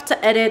I have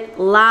to edit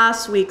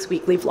last week's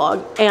weekly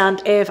vlog.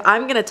 And if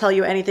I'm gonna tell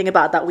you anything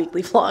about that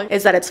weekly vlog,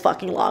 is that it's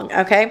fucking long,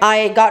 okay?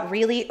 I got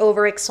really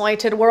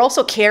overexcited. We're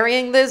also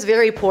carrying this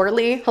very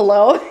poorly.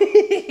 Hello?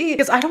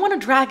 because I don't want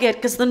to drag it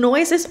because the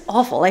noise is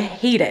awful. I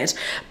hate it.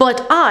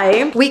 But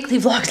I weekly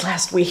vlogged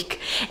last week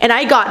and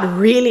I got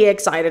really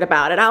excited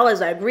about it. I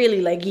was like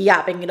really like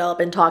yapping it up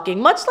and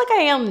talking much like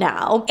I am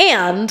now.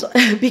 And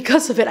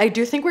because of it, I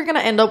do think we're gonna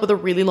end up with a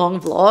really long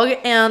vlog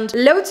and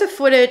loads of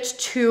footage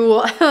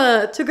to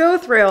go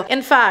through.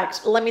 In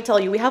fact, let me tell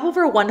you, we have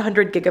over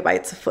 100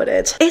 gigabytes of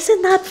footage.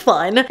 Isn't that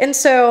fun? And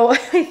so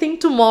I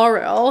think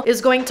tomorrow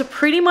is going to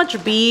pretty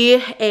much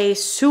be a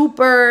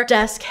super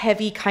desk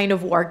heavy kind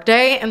of work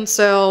day. And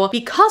so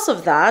because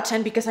of that,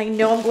 and because I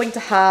know I'm going to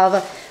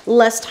have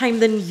less time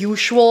than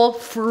usual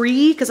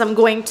free, because I'm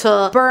going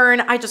to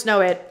burn, I just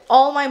know it,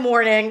 all my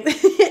morning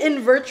and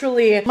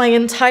virtually my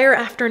entire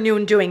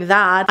afternoon doing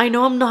that, I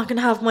know I'm not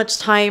gonna have much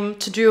time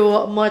to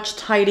do much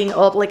tidying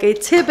up like I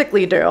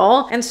typically do.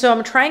 And so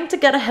I'm trying to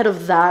get ahead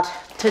of that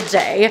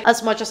today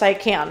as much as I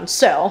can.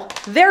 So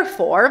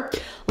therefore,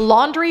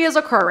 laundry is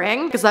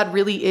occurring because that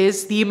really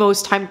is the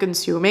most time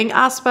consuming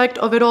aspect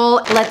of it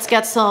all. Let's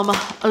get some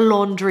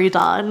laundry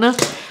done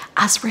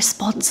as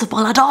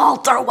responsible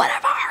adult or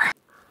whatever.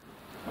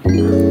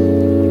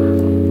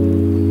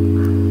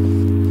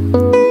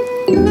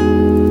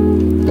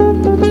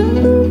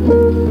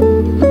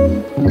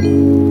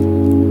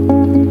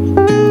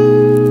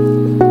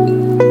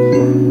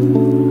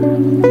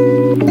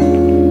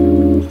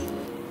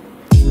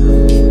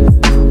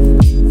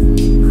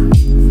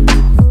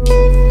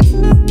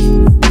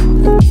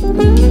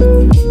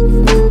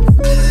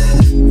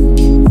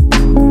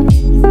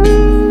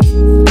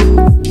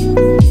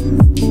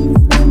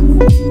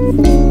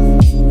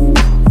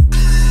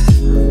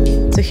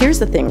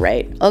 The thing,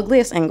 right?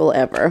 Ugliest angle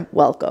ever.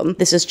 Welcome.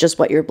 This is just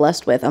what you're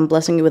blessed with. I'm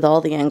blessing you with all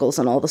the angles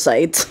and all the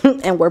sides.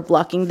 And we're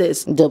blocking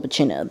this double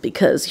chin up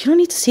because you don't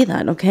need to see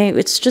that, okay?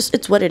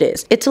 It's what it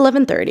is. It's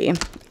 11:30.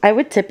 I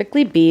would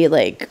typically be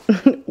like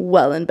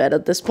well in bed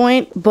at this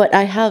point, but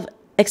I have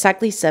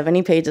exactly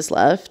 70 pages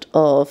left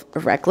of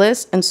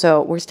Reckless, and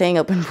so we're staying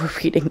up and we're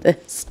reading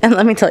this. And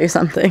let me tell you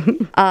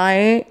something.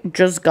 I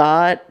just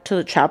got to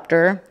the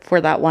chapter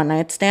for that one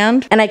night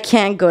stand, and I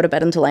can't go to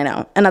bed until I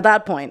know. And at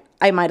that point,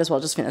 I might as well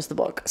just finish the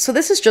book. So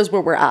this is just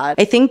where we're at.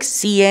 I think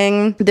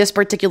seeing this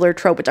particular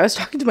trope, which I was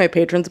talking to my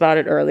patrons about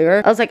it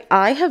earlier, I was like,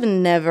 I have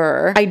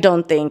never, I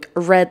don't think,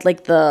 read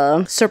like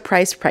the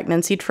surprise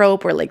pregnancy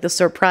trope or like the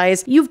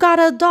surprise, you've got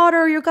a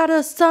daughter, you got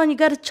a son, you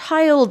got a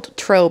child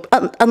trope,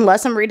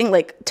 unless I'm reading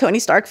like Tony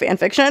Stark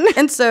fanfiction.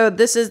 And so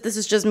this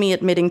is just me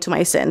admitting to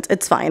my sins.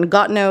 It's fine.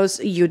 God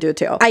knows you do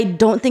too. I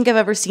don't think I've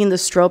ever seen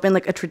this trope in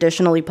like a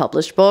traditionally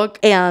published book,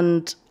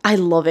 and I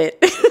love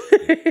it.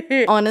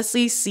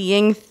 Honestly,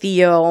 seeing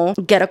Theo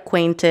get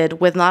acquainted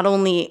with not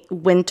only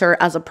Winter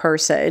as a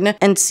person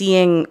and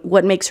seeing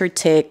what makes her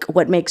tick,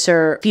 what makes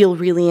her feel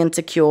really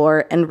insecure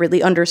and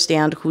really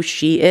understand who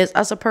she is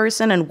as a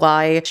person and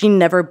why she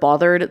never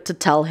bothered to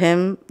tell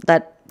him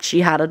that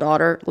she had a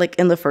daughter like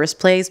in the first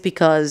place,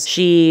 because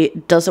she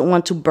doesn't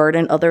want to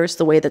burden others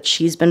the way that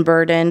she's been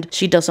burdened.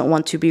 She doesn't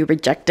want to be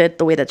rejected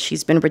the way that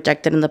she's been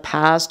rejected in the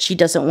past. She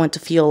doesn't want to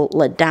feel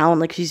let down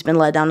like she's been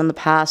let down in the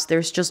past.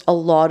 There's just a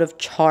lot of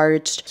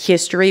charged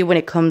history when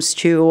it comes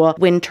to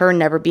Winter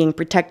never being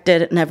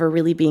protected, never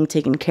really being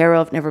taken care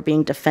of, never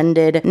being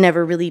defended,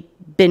 never really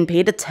been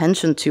paid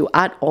attention to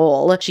at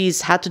all.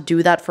 She's had to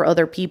do that for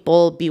other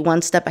people, be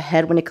one step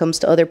ahead when it comes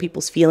to other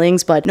people's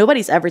feelings, but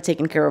nobody's ever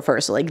taken care of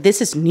her. So like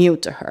this is new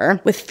to her.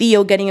 With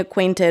Theo getting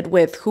acquainted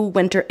with who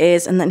Winter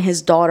is and then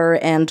his daughter,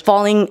 and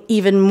falling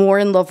even more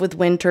in love with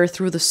Winter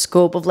through the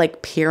scope of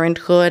like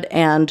parenthood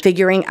and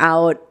figuring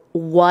out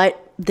what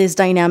this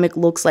dynamic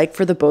looks like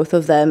for the both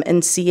of them,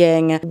 and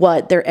seeing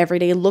what their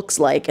everyday looks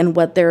like and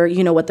what their,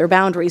 you know, what their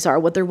boundaries are,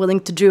 what they're willing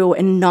to do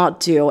and not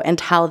do,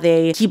 and how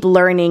they keep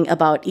learning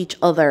about each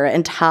other,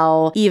 and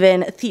how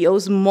even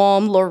Theo's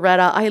mom,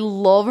 Loretta, I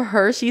love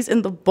her. She's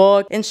in the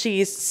book and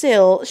she's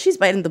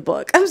biting the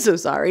book. I'm so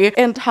sorry.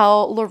 And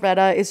how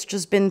Loretta has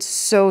just been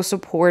so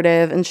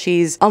supportive, and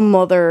she's a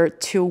mother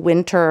to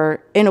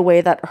Winter in a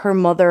way that her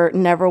mother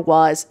never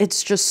was.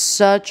 It's just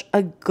such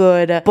a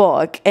good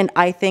book, and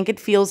I think it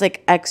feels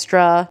like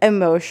extra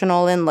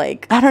emotional, and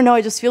like, I don't know,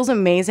 it just feels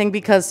amazing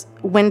because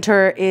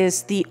Winter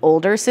is the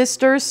older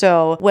sister.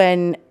 So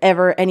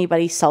whenever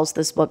anybody sells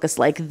this book, it's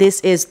like,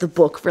 this is the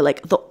book for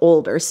like the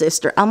older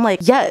sister. I'm like,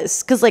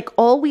 yes, because like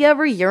all we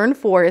ever yearn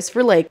for is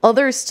for like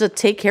others to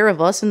take care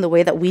of us in the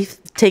way that we've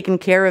taken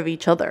care of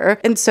each other.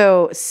 And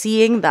so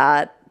seeing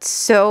that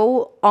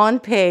so on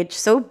page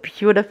so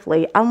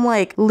beautifully, I'm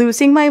like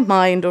losing my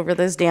mind over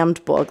this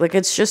damned book. Like,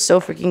 it's just so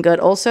freaking good.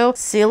 Also,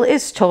 Seal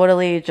is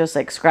totally just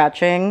like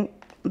scratching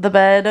the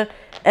bed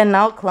and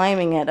now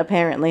climbing it,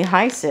 apparently.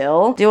 Hi,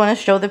 Seal. Do you want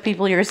to show the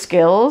people your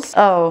skills?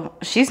 Oh,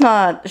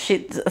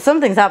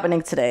 something's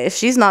happening today.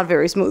 She's not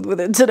very smooth with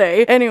it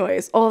today.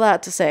 Anyways, all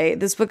that to say,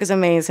 this book is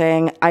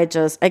amazing. I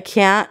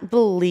can't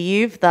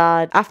believe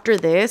that after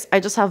this, I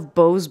just have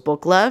Beau's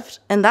book left,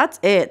 and that's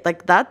it.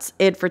 Like, that's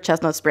it for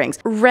Chestnut Springs.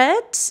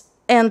 Red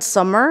and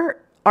Summer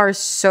are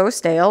so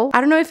stale. I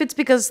don't know if it's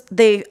because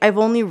I've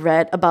only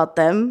read about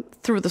them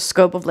through the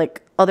scope of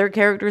like other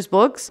characters'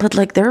 books, but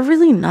like they're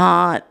really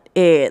not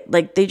it.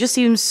 Like, they just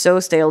seem so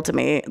stale to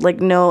me. Like,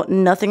 no,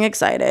 nothing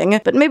exciting.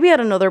 But maybe at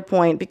another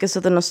point, because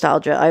of the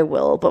nostalgia, I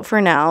will. But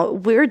for now,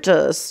 we're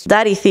just,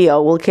 Daddy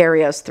Theo will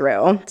carry us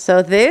through.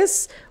 So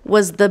this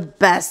was the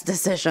best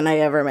decision I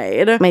ever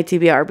made. My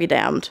TBR be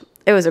damned.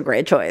 It was a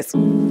great choice.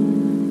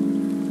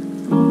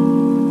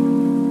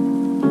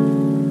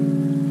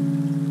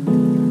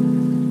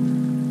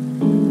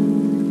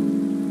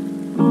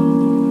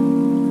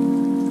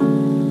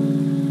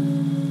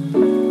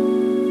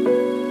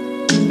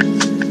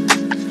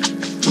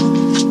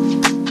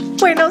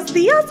 Buenos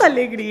dias,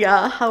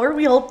 alegría. How are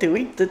we all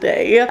doing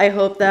today? I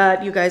hope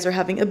that you guys are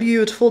having a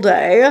beautiful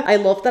day. I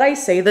love that I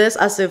say this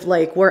as if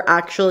like we're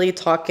actually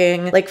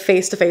talking like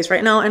face to face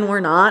right now, and we're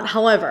not.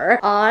 However,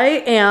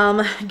 I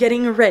am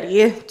getting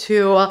ready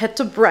to head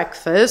to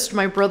breakfast.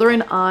 My brother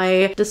and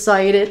I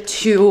decided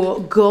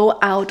to go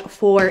out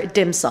for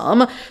dim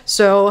sum.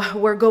 So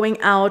we're going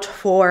out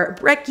for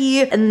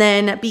brekkie, and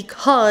then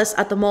because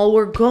at the mall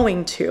we're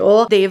going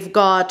to, they've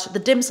got the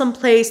dim sum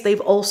place.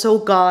 They've also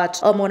got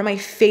one of my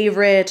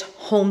favorite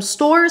home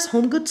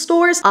goods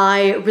stores.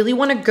 I really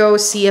want to go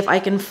see if I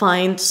can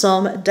find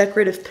some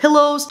decorative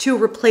pillows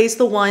to replace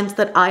the ones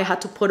that I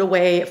had to put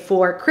away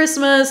for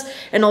Christmas.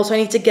 And also I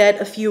need to get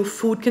a few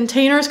food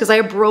containers because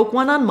I broke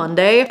one on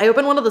Monday. I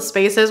opened one of the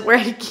spaces where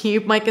I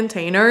keep my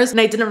containers and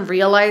I didn't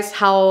realize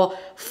how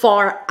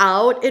far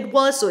out it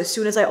was. So as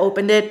soon as I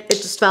opened it,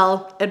 it just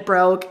fell, it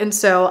broke. And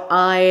so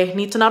I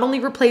need to not only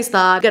replace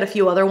that, get a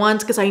few other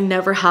ones because I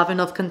never have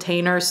enough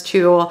containers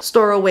to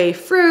store away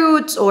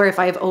fruits, or if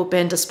I've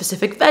opened a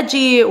specific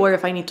veggie, or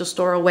if I need to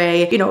store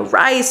away, you know,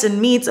 rice and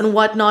meats and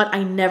whatnot,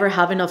 I never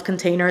have enough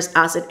containers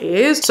as it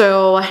is.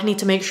 So I need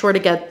to make sure to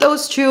get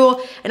those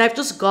two. And I've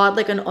just got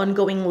like an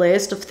ongoing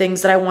list of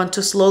things that I want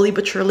to slowly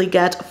but surely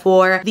get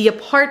for the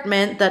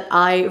apartment that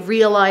I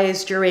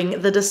realized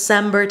during the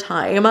December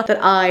time that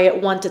I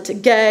wanted to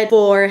get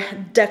for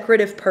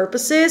decorative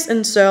purposes.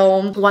 And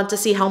so want to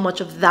see how much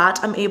of that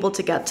I'm able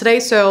to get today.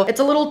 So it's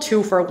a little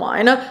 2 for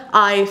 1.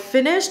 I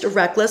finished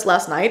Reckless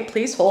last night.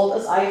 Please hold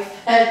as I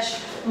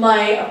fetch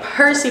my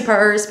Percy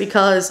purse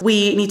because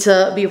we need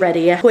to be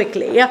ready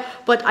quickly.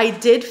 But I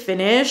did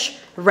finish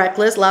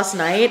Reckless last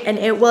night and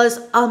it was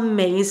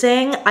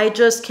amazing. I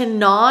just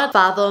cannot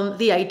fathom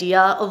the idea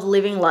of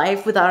living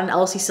life without an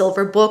Elsie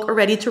Silver book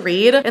ready to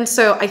read. And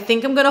so I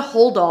think I'm gonna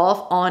hold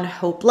off on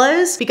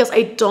Hopeless because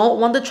I don't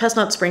want the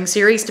Chestnut Spring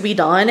series to be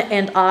done.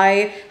 And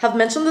I have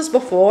mentioned this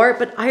before,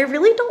 but I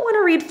really don't want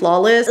to read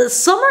Flawless.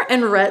 Summer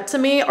and Red to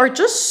me are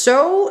just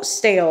so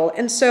stale.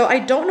 And so I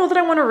don't know that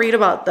I want to read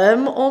about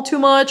them all too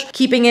much,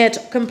 keeping it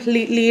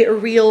completely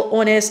real,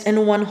 honest,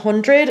 and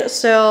 100.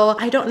 So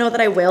I don't know that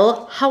I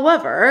will.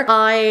 However,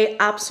 I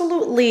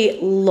absolutely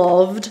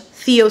loved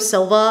Theo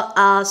Silva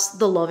as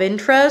the love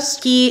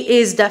interest. He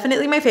is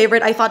definitely my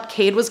favorite. I thought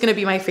Cade was gonna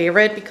be my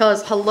favorite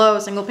because hello,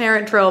 single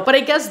parent trope. But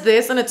I guess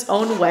this in its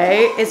own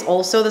way is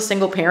also the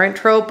single parent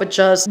trope, but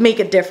just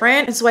make it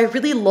different. And so I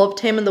really loved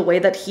him in the way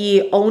that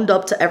he owned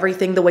up to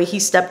everything, the way he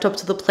stepped up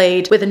to the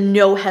plate with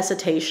no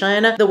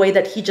hesitation, the way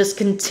that he just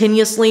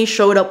continuously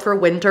showed up for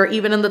Winter,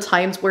 even in the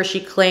times where she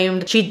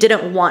claimed she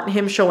didn't want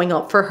him showing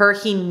up for her.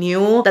 He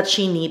knew that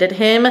she needed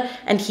him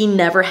and he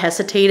never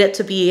hesitated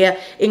to be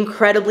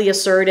incredibly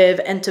assertive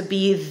and to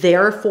be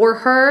there for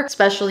her,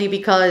 especially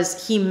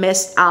because he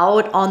missed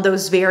out on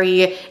those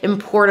very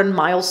important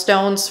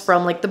milestones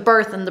from like the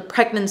birth and the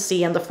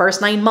pregnancy and the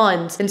first 9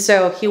 months. And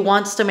so he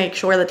wants to make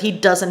sure that he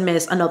doesn't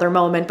miss another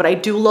moment. But I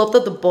do love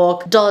that the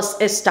book does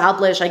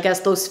establish, I guess,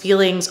 those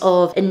feelings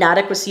of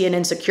inadequacy and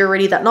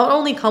insecurity that not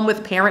only come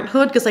with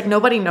parenthood, because like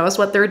nobody knows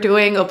what they're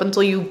doing up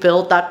until you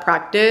build that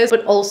practice,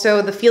 but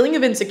also the feeling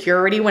of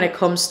insecurity when it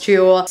comes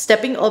to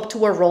stepping up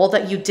to a role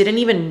that you didn't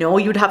even know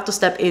you'd have to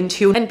step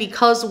into. And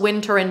because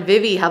Winter and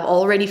Vivi have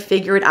already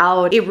figured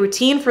out a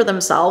routine for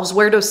themselves,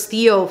 where does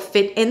Theo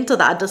fit into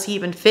that? Does he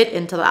even fit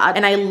into that?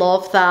 And I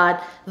love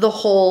that the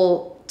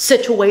whole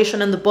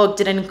situation in the book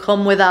didn't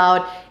come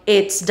without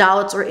its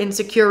doubts or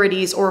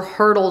insecurities or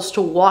hurdles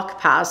to walk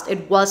past.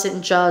 It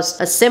wasn't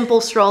just a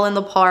simple stroll in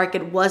the park.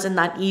 It wasn't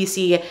that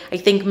easy, I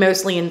think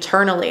mostly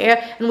internally.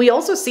 And we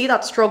also see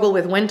that struggle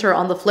with Winter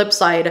on the flip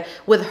side,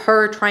 with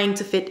her trying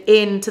to fit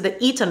into the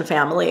Eaton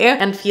family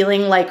and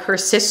feeling like her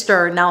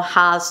sister now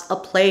has a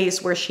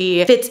place where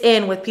she fits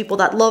in with people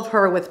that love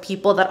her, with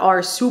people that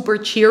are super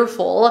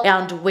cheerful.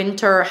 And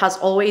Winter has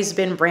always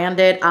been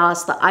branded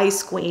as the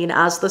ice queen,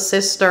 as the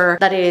sister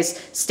that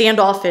is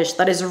standoffish,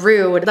 that is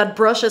rude, that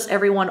brushes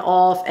everyone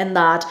off, and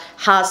that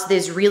has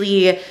this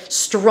really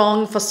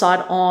strong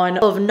facade on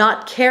of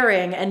not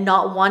caring and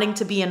not wanting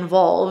to be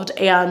involved.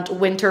 And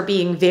Winter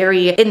being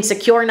very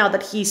insecure now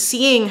that he's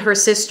seeing her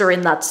sister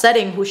in that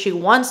setting who she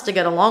wants to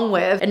get along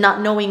with, and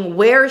not knowing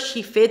where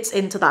she fits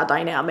into that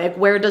dynamic.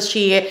 Where does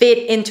she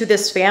fit into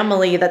this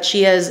family that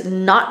she has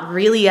not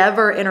really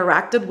ever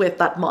interacted with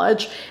that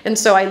much? And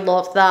so I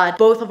love that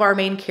both of our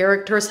main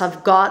characters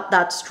have got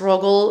that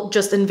struggle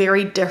just in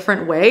very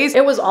different ways.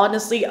 It was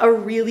honestly a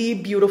really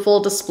beautiful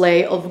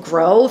display of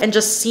growth, and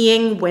just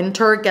seeing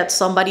Winter get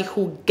somebody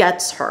who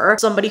gets her,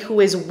 somebody who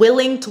is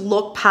willing to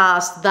look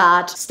past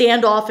that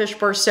standoffish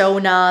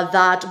persona,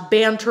 that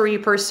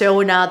bantery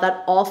persona,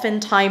 that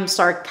oftentimes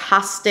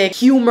sarcastic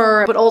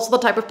humor, but also the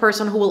type of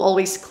person who will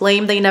always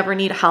claim they never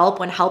need help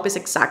when help is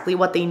exactly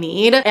what they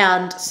need.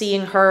 And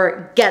seeing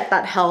her get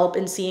that help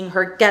and seeing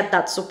her get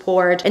that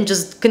support, and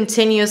just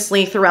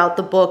continuously throughout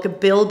the book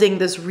building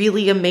this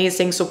really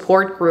amazing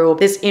support group,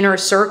 this inner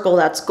circle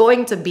that's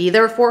going to be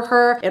there for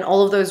her in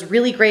all of those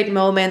really great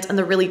moments and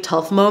the really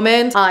tough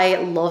moments. I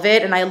love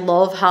it, and I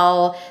love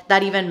how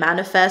that even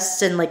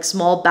manifests in like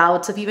small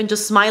bouts of even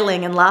just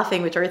smiling and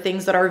laughing, which are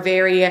things that are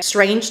very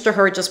strange to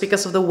her just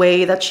because of the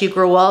way that she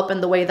grew up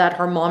and the way that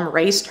her mom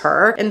raised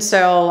her. And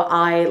so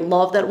I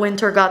love that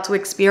Winter got to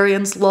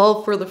experience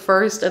love for the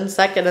first and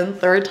second and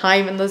third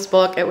time in this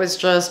book. It was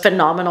just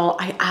phenomenal.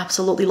 I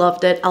absolutely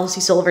loved it.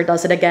 Elsie Silver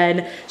does it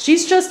again.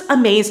 She's just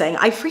amazing.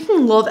 I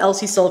freaking love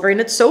Elsie Silver,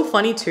 and it's so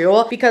funny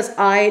too because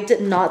I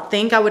did not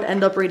think I would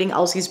end up reading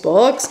Elsie's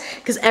books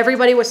because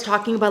everybody was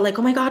talking about like,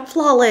 oh my god,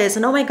 Flawless,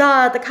 and oh my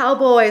god, the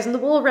cowboys and the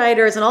bull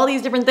riders and all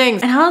these different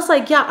things. And I was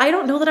like, yeah, I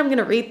don't know that I'm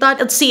gonna read that.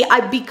 And see,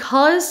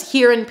 because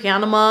here in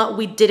Panama,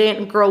 we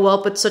didn't grow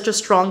up with such a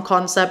strong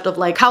concept of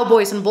like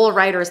cowboys and bull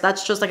riders.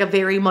 That's just like a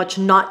very much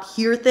not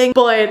here thing.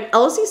 But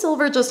Elsie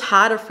Silver just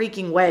had a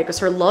freaking way because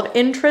her love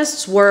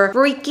interests were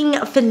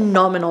freaking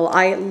phenomenal.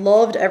 I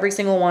loved every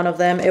single one of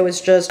them. It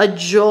was just a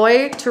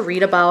joy to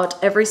read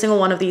about every single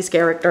one of these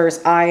characters.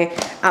 I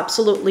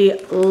absolutely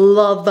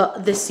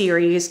love this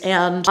series,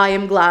 and I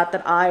am glad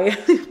that I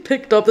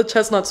picked up the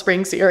Chestnut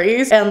Spring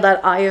series and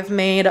that I have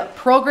made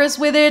progress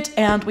with it.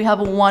 And we have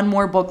one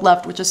more book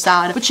left, which is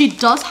sad, but she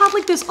does have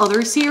like this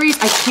other series.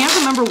 I can't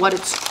remember what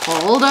it's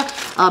called.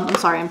 I'm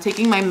sorry, I'm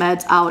taking my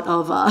meds out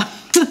of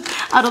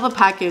out of the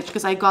package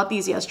because I got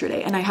these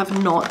yesterday and I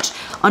have not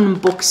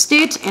unboxed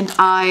it, and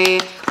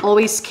I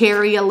always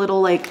carry a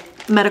little like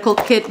medical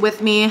kit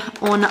with me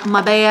on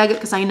my bag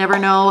because I never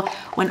know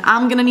when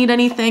I'm gonna need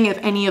anything, if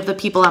any of the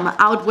people I'm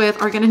out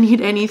with are gonna need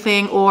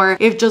anything, or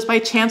if just by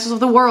chances of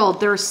the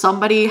world there's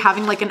somebody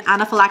having like an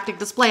anaphylactic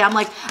display. I'm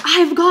like,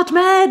 I've got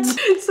meds.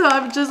 So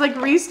I'm just like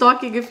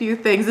restocking a few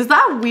things. Is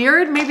that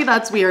weird? Maybe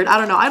that's weird. I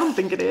don't know. I don't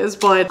think it is,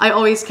 but I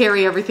always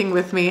carry everything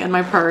with me in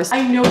my purse.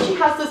 I know she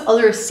has this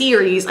other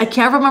series. I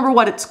can't remember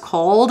what it's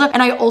called.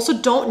 And I also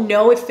don't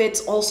know if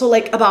it's also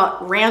like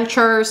about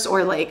ranchers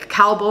or like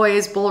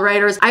cowboys, bull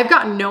riders. I've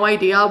got no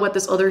idea what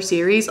this other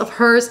series of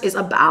hers is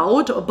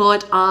about,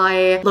 but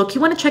I low-key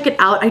want to check it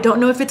out. I don't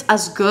know if it's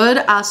as good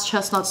as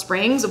Chestnut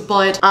Springs,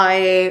 but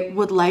I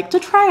would like to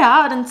try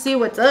out and see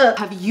what's up.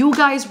 Have you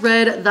guys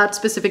read that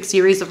specific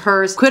series of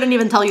hers? Couldn't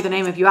even tell you the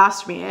name if you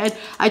asked me it.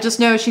 I just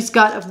know she's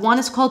got one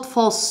is called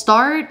False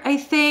Start, I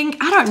think.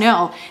 I don't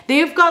know.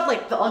 They've got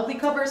like the ugly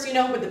covers, you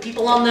know, with the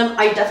people on them.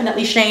 I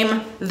definitely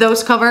shame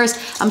those covers.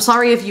 I'm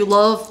sorry if you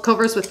love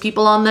covers with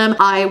people on them.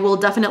 I will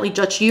definitely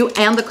judge you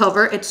and the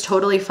cover. It's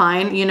totally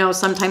fine. You know,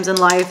 sometimes in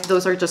life,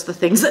 those are just the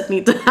things that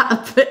need to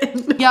happen.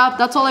 Yeah,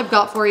 that's all I've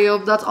got for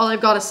you. That's all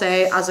I've got to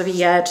say as of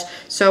yet.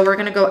 So we're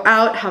gonna go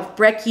out, have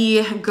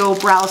brekkie, go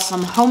browse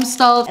some home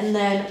stuff, and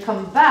then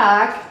come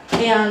back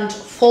and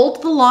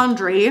fold the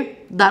laundry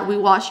that we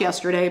washed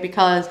yesterday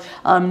because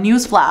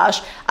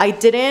newsflash, I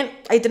didn't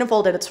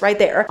fold it. It's right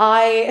there.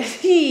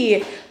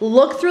 I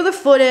looked through the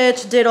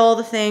footage, did all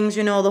the things,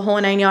 you know, the whole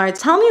 9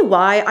 yards. Tell me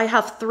why I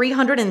have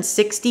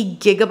 360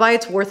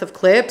 gigabytes worth of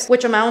clips,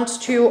 which amounts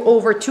to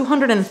over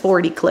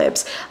 240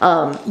 clips.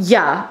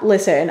 Yeah,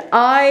 listen,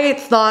 I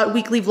thought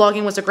weekly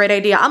vlogging was a great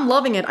idea. I'm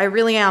loving it. I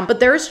really am.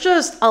 But there's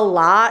just a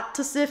lot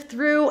to sift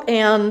through,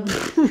 and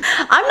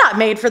I'm not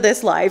made for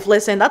this life.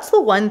 Listen, that's the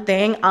one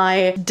thing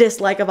I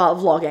dislike about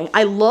vlogging.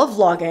 I love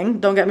vlogging,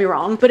 don't get me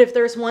wrong, but if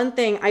there's one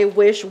thing I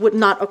wish would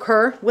not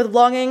occur with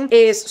vlogging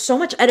is so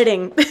much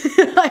editing.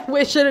 I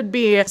wish it'd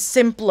be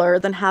simpler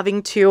than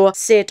having to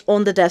sit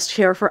on the desk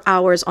chair for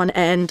hours on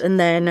end and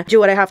then do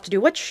what I have to do.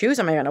 What shoes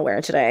am I gonna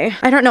wear today?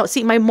 I don't know.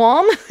 See, my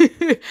mom,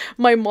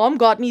 my mom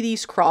got me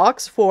these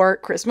Crocs for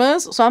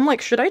Christmas, so I'm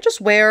like, should I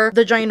just wear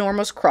the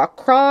ginormous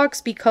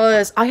Crocs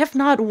because I have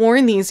not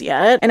worn these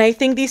yet, and I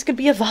think these could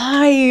be a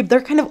vibe.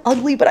 They're kind of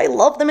ugly, but I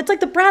love them. It's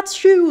like the Bratz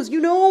shoes, you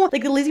know,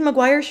 like the Lizzie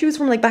McGuire shoes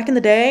from like back in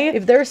the day.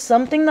 If there's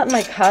something that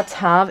my cats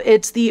have,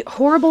 it's the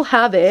horrible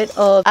habit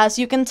of, as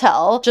you can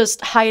tell, just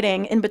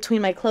hiding in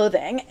between my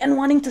clothing and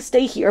wanting to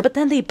stay here, but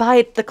then they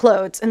bite the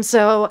clothes, and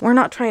so we're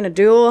not trying to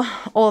do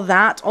all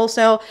that.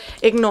 Also,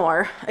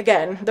 ignore,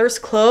 again, there's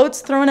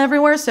clothes thrown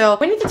everywhere, so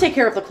we need to take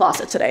care of the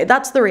closet today.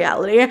 That's the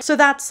reality. So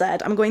that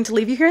said, I'm going to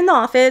leave you here in the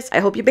office.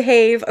 I hope you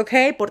behave,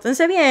 okay?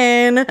 Pórtense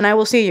bien, and I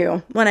will see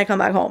you when I come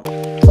back home.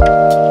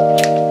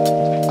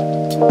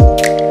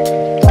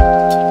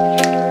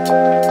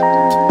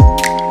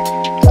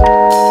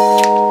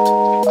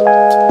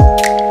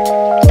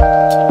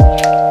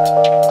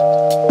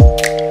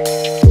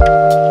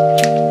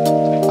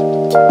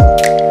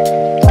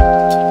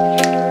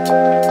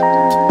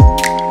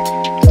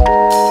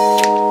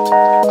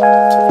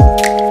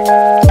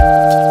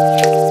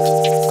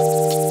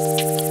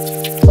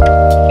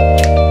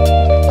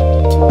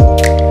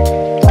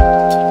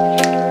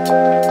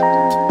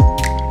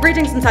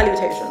 Greetings and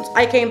salutations.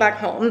 I came back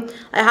home.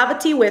 I have a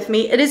tea with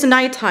me. It is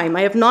nighttime.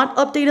 I have not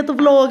updated the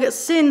vlog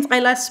since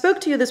I last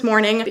spoke to you this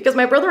morning because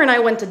my brother and I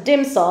went to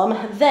dim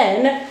sum.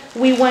 Then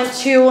we went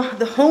to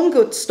the home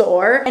goods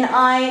store and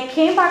I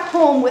came back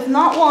home with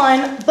not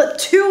one, but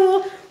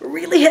two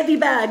really heavy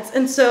bags.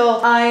 And so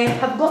I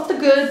have got the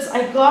goods.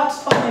 I got,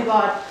 oh my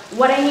God,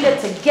 what I needed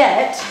to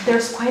get.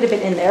 There's quite a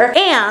bit in there.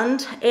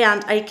 And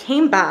I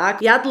came back,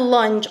 we had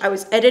lunch. I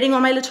was editing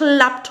on my little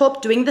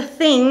laptop, doing the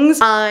things.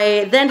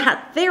 I then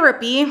had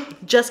therapy,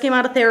 just came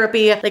out of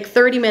therapy like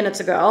 30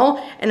 minutes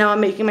ago. And now I'm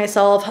making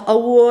myself a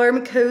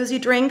warm, cozy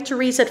drink to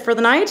reset for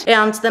the night.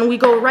 And then we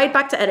go right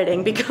back to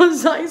editing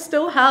because I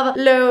still have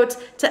loads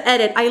to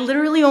edit. I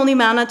literally only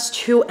managed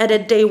to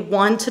edit day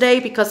one today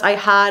because I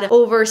had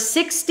over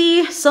 60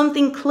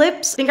 something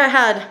clips. I think I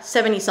had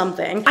 70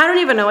 something. I don't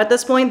even know at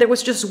this point. There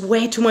was just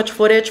way too much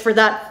footage for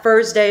that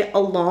first day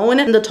alone.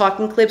 And the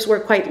talking clips were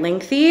quite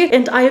lengthy.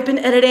 And I have been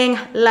editing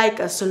like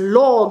a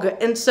slog.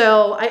 And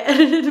so I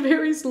edited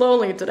very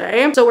slowly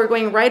today. So we're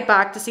going right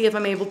back to see if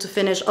I'm able to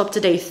finish up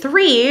to day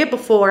 3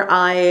 before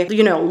I,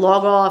 you know,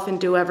 log off and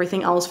do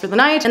everything else for the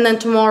night. And then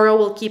tomorrow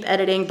we'll keep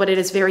editing, but it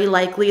is very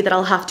likely that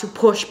I'll have to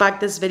push back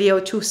this video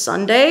to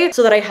Sunday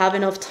so that I have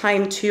enough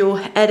time to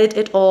edit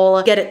it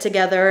all, get it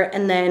together,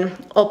 and then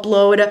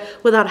upload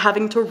without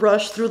having to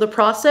rush through the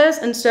process.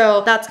 And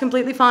so that's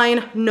completely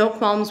fine. No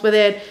qualms with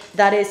it.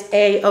 That is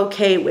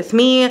a-okay with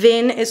me.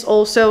 Vin is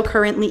also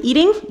currently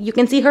eating. You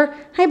can see her.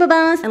 Hi,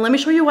 babas. And let me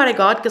show you what I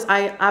got because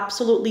I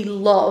absolutely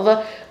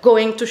love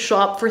going to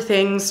shop for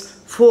things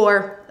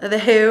for the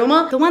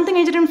home. The one thing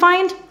I didn't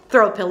find,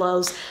 throw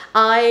pillows.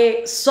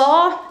 I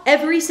saw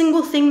every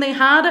single thing they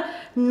had.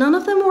 None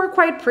of them were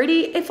quite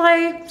pretty, if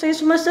I say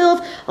so myself.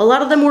 A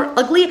lot of them were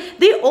ugly.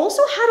 They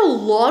also had a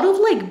lot of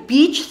like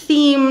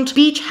beach-themed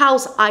beach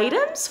house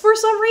items for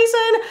some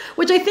reason,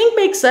 which I think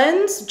makes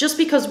sense just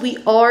because we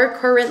are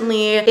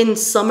currently in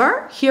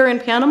summer here in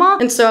Panama.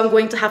 And so I'm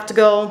going to have to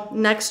go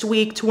next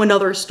week to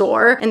another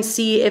store and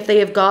see if they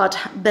have got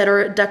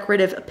better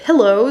decorative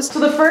pillows. So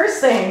the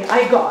first thing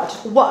I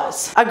got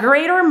was a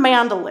grater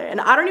mandolin.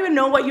 I don't even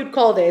know what you'd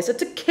call this.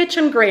 It's a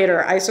kitchen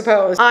grater, I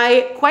suppose.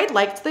 I quite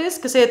liked this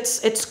because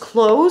it's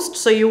closed,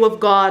 so you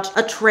have got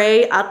a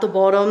tray at the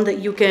bottom that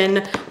you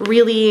can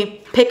really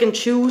pick and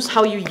choose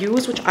how you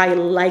use, which I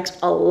liked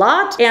a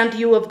lot. And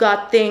you have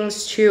got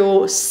things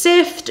to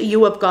sift,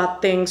 you have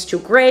got things to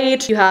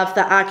grate, you have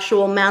the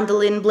actual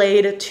mandolin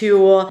blade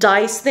to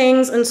dice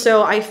things. And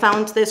so I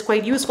found this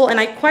quite useful and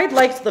I quite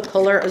liked the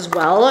color as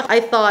well. I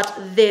thought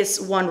this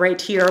one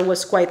right here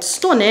was quite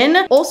stunning.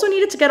 Also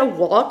needed to get a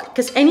wok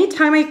because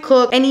anytime I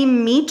cook any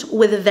meat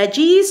with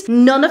veggies,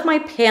 none of my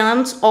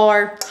pans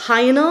are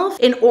high enough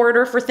in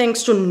order for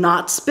things to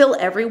not spill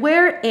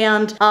everywhere.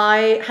 And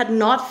I had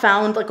not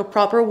found like a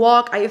proper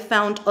wok. I have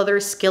found other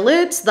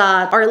skillets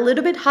that are a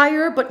little bit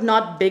higher but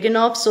not big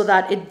enough so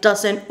that it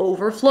doesn't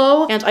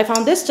overflow. And I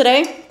found this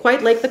today.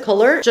 Quite like the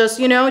color. Just,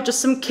 you know, just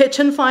some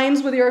kitchen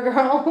finds with your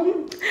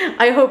girl.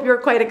 I hope you're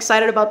quite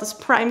excited about this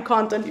prime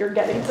content you're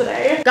getting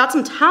today. Got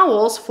some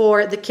towels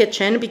for the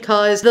kitchen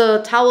because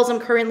the towels I'm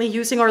currently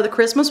using are the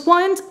Christmas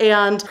ones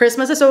and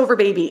Christmas is over,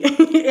 baby.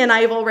 And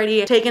I've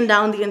already taken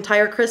down the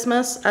entire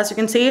Christmas, as you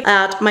can see,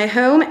 at my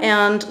home.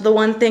 And the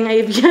one thing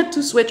I've yet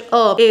to switch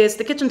up is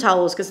the kitchen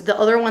towels because the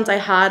other ones I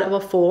had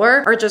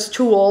before are just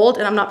too old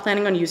and I'm not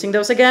planning on using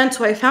those again.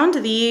 So I found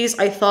these.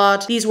 I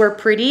thought these were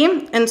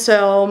pretty and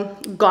so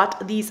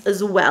got these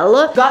as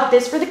well. Got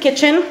this for the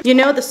kitchen, you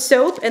know, the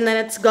soap, and then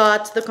it's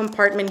got the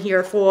compartment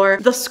here for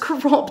the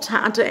scrub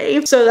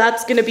daddy. So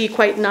that's gonna be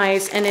quite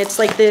nice. And it's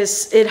like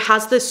this, it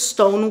has this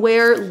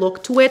stoneware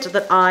look to it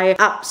that I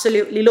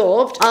absolutely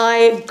loved.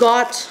 I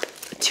got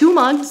 2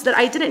 mugs that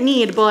I didn't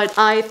need, but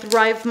I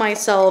thrive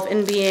myself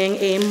in being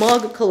a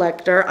mug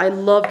collector. I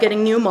love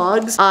getting new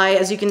mugs.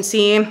 As you can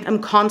see, I'm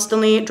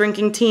constantly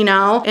drinking tea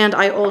now, and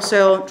I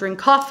also drink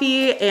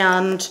coffee,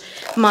 and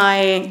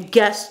my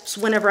guests,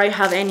 whenever I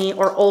have any,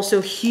 are also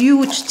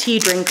huge tea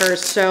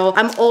drinkers. So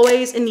I'm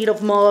always in need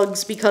of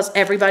mugs because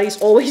everybody's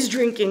always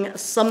drinking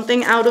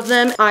something out of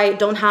them. I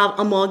don't have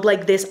a mug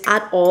like this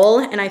at all,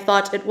 and I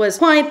thought it was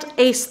quite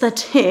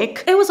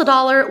aesthetic. It was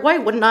 $1, why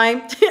wouldn't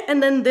I?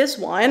 And then this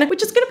one,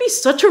 which is gonna be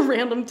such a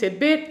random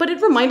tidbit, but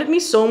it reminded me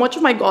so much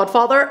of my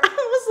godfather. I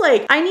was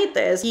like, I need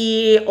this.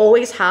 He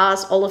always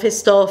has all of his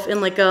stuff in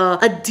like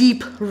a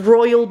deep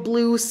royal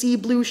blue, sea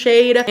blue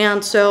shade.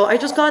 And so I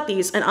just got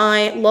these and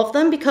I love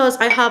them because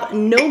I have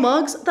no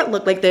mugs that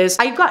look like this.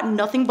 I got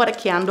nothing but a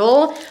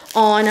candle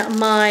on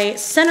my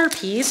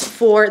centerpiece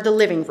for the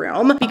living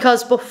room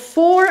because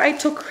before I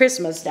took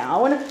Christmas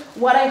down,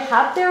 what I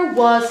had there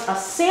was a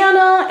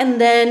Santa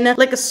and then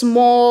like a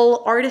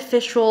small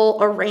artificial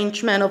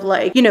arrangement of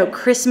like, you know,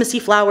 Christmassy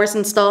flowers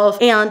and stuff.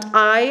 And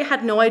I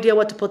had no idea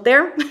what to put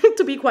there,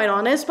 to be quite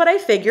honest, but I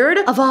figured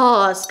a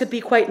vase could be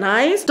quite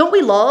nice. Don't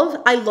we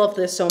love? I love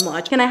this so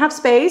much. Can I have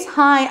space?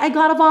 Hi, I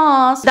got a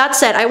vase. That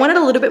said, I wanted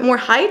a little bit more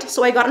height,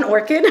 so I got an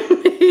orchid.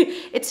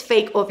 It's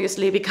fake,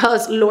 obviously,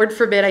 because Lord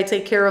forbid I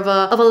take care of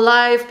a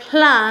live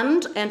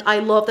plant, and I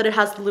love that it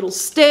has the little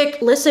stick.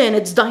 Listen,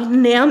 it's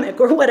dynamic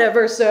or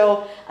whatever,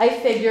 so I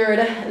figured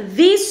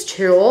these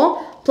two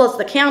plus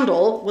the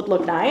candle would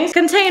look nice.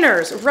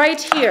 Containers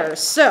right here.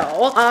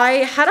 So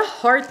I had a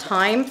hard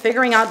time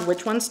figuring out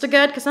which ones to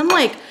get because I'm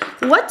like,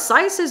 what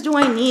sizes do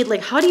I need?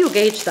 Like, how do you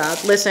gauge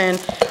that? Listen,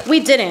 we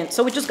didn't,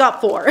 so we just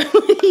got 4.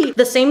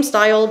 The same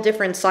style,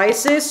 different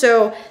sizes.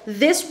 So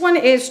this one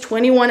is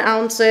 21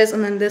 ounces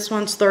and then this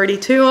one's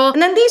 32.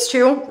 And then these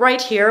two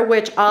right here,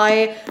 which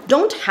I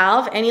don't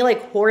have any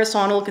like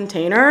horizontal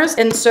containers.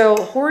 And so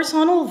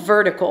horizontal,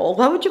 vertical,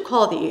 what would you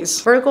call these?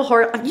 Vertical,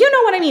 you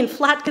know what I mean,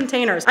 flat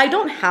containers. I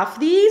don't have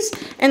these,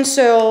 and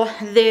so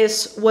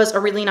this was a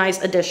really nice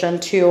addition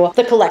to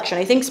the collection.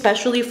 I think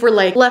especially for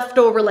like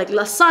leftover like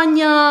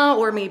lasagna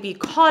or maybe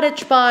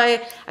cottage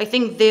pie, I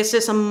think this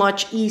is a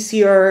much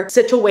easier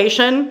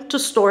situation to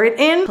store it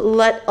in.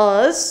 Let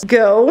us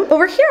go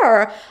over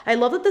here. I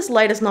love that this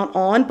light is not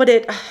on, but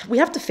we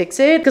have to fix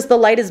it because the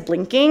light is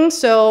blinking,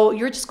 so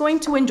you're just going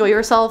to enjoy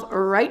yourself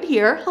right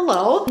here.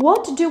 Hello.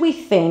 What do we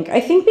think? I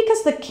think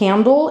because the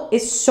candle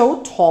is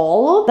so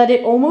tall that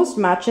it almost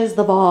matches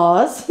the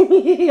vase.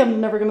 I'm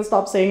never gonna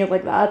stop saying it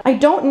like that. I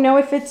don't know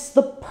if it's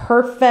the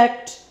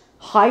perfect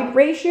height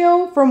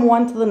ratio from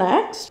one to the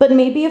next, but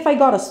maybe if I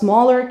got a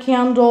smaller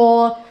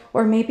candle,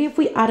 or maybe if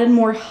we added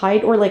more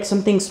height or like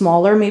something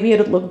smaller, maybe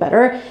it'd look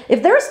better.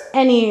 If there's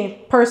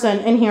any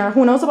person in here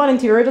who knows about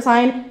interior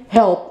design,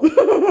 help.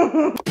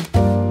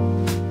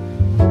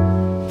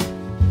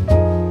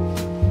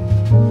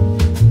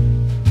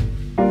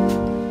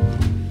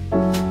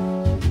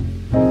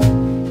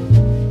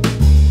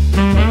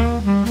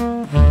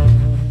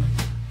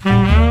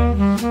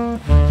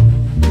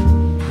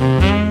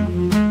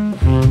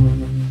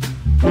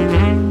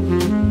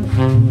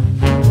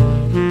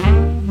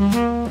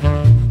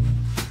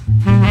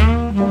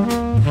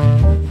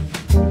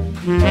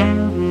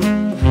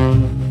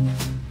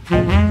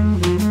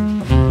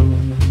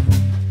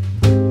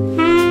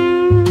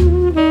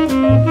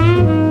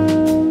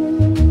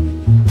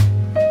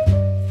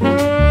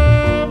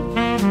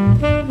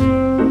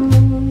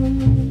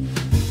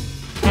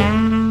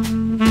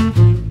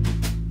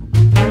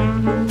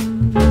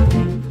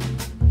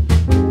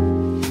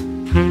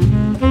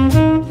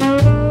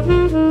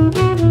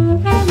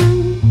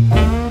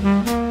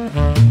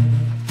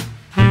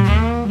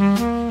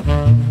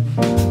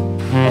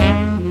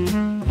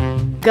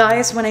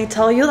 Guys, when I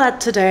tell you that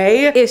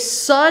today is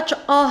such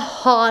a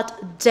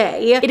hot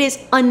day, it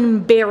is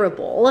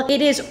unbearable.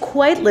 It is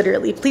quite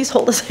literally, please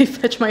hold as I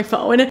fetch my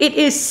phone. It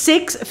is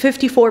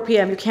 6:54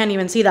 p.m. You can't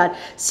even see that.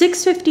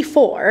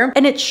 6:54,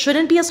 and it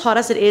shouldn't be as hot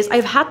as it is.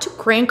 I've had to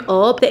crank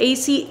up the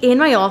AC in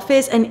my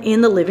office and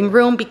in the living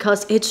room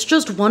because it's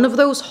just one of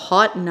those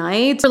hot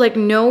nights for like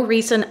no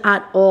reason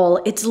at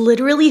all. It's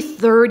literally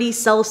 30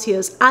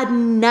 Celsius at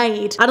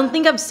night. I don't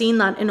think I've seen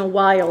that in a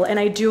while, and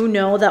I do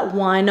know that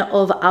one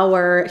of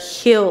our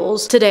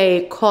hills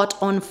today caught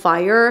on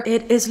fire.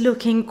 It is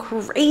looking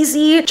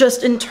crazy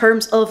just in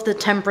terms of the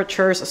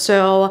temperatures,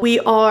 so we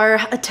are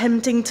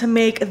attempting to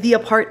make the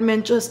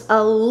apartment just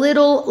a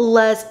little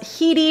less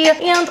heaty,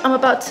 and I'm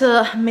about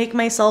to make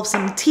myself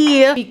some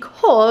tea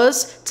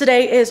because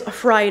today is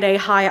Friday.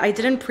 Hi, I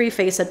didn't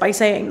preface it by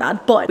saying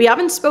that, but we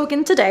haven't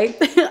spoken today.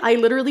 I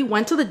literally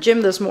went to the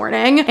gym this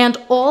morning and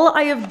all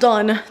I have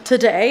done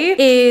today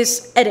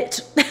is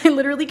edit. I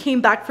literally came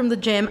back from the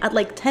gym at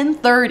like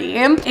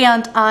 10:30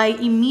 and I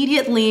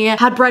immediately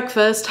had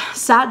breakfast,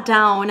 sat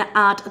down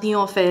at the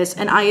office,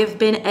 and I have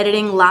been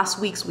editing last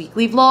week's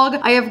weekly vlog.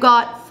 I have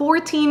got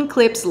 14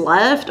 clips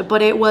left,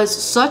 but it was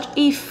such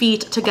a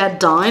feat to get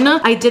done.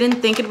 I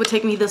didn't think it would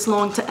take me this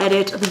long to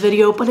edit the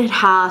video, but it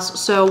has.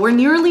 So we're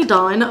nearly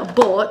done,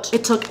 but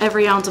it took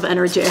every ounce of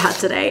energy I had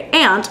today.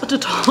 And to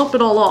top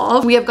it all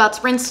off, we have got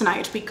sprints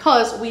tonight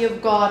because we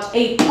have got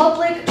a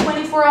public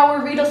 24-hour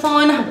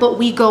readathon, but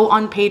we go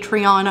on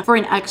Patreon for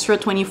an extra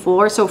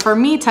 24. So for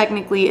me,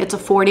 technically, it's a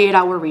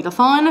 48-hour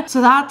readathon.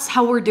 So that's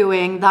how we're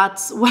doing.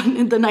 That's what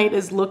the night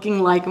is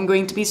looking like. I'm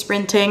going to be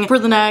sprinting for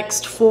the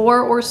next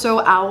 4 or so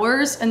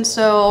hours. And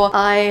so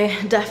I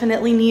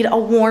definitely need a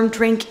warm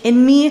drink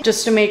in me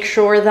just to make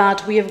sure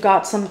that we have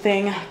got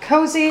something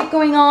cozy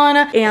going on.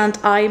 And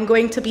I'm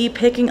going to be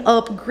picking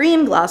up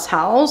Green Glass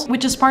House,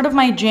 which is part of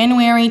my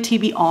January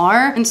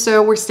TBR. And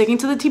so we're sticking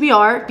to the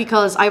TBR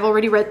because I've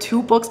already read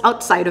 2 books out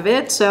outside of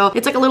it. So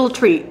it's like a little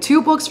treat.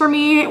 2 books for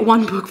me,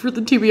 1 book for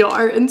the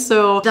TBR. And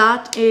so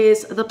that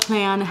is the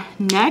plan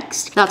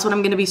next. That's what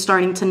I'm gonna be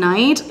starting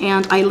tonight.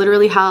 And I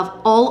literally have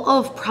all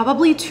of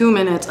probably 2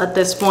 minutes at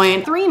this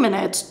point, 3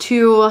 minutes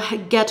to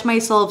get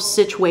myself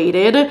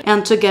situated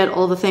and to get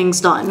all the things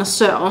done.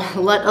 So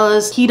let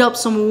us heat up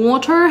some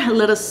water,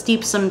 let us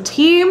steep some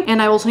tea,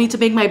 and I also need to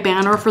make my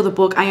banner for the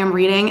book I am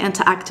reading and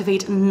to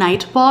activate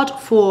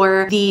Nightbot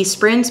for the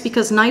sprints,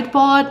 because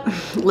Nightbot,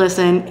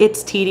 listen,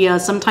 it's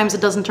tedious. Sometimes it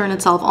doesn't turn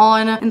itself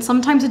on and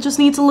sometimes it just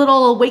needs a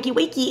little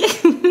wakey.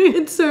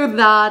 And so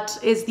that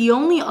is the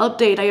only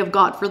update I have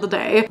got for the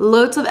day.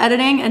 Loads of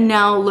editing and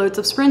now loads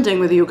of sprinting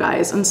with you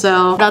guys. And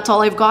so that's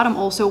all I've got. I'm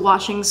also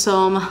washing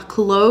some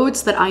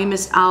clothes that I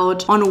missed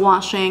out on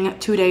washing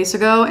 2 days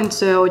ago. And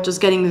so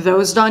just getting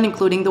those done,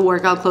 including the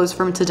workout clothes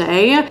from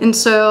today. And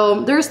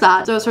so there's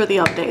that. Those are the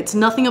updates.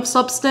 Nothing of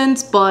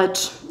substance,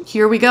 but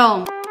here we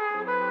go.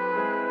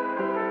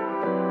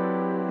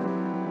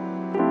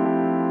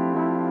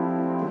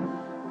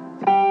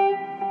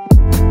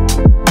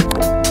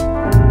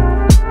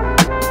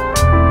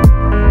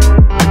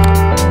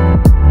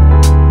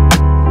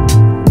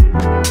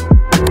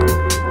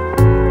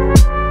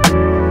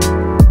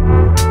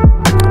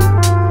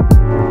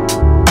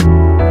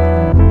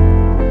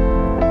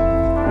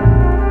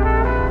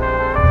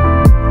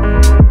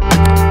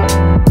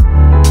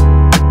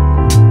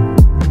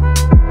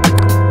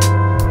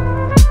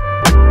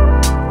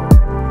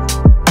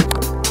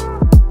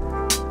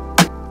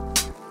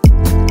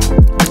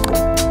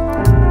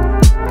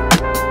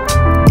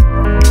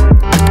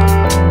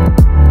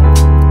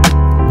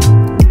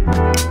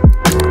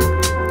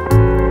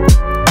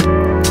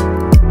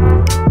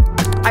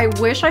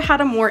 I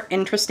had a more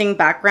interesting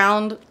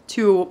background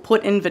to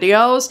put in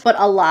videos, but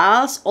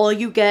alas, all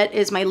you get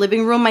is my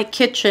living room, my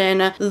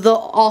kitchen, the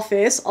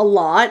office a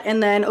lot,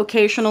 and then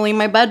occasionally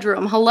my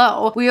bedroom.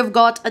 Hello. We have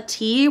got a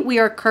tea. We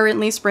are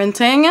currently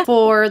sprinting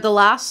for the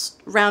last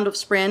round of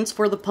sprints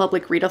for the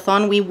public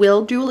readathon. We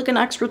will do like an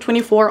extra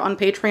 24 on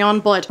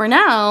Patreon, but for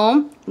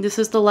now, this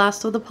is the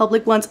last of the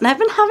public ones, and I've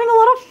been having a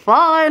lot of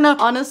fun.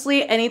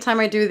 Honestly, anytime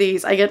I do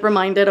these, I get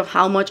reminded of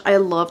how much I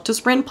love to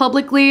sprint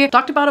publicly.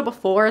 Talked about it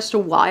before as to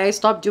why I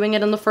stopped doing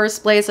it in the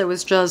first place. It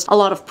was just a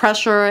lot of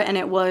pressure and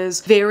it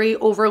was very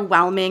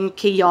overwhelming,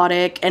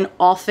 chaotic, and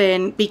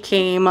often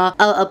became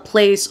a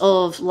place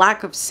of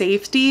lack of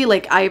safety.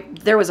 Like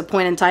there was a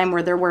point in time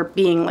where there were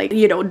being like,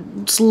 you know,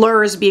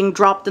 slurs being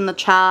dropped in the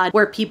chat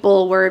where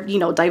people were, you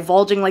know,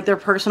 divulging like their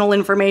personal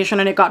information,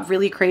 and it got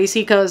really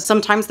crazy because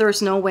sometimes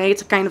there's no way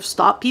to kind of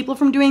stop people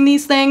from doing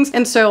these things.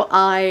 And so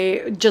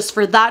I just,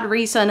 for that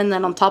reason, and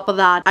then on top of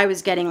that, I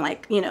was getting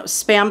like, you know,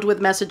 spammed with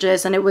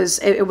messages, and it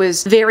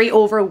was very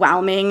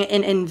overwhelming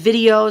in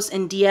videos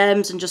and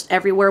DMs and just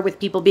everywhere, with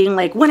people being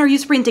like, when are you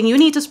sprinting? You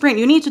need to sprint,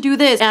 you need to do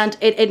this. And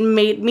it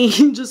made me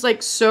just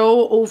like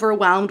so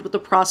overwhelmed with the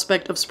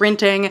prospect of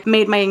sprinting,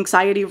 made my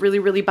anxiety really,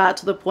 really bad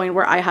to the point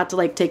where I had to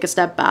like take a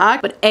step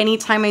back. But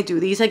anytime I do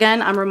these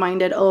again, I'm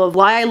reminded of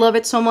why I love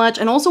it so much,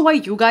 and also why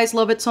you guys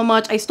love it so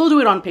much. I still do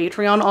it on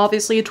Patreon,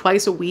 obviously,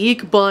 twice a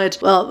week, but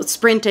well,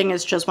 sprinting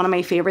is just one of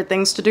my favorite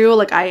things to do.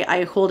 Like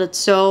I hold it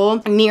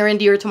so near and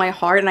dear to my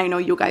heart, and I know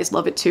you guys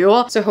love it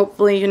too. So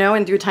hopefully, you know,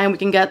 in due time we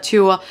can get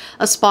to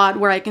a spot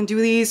where I can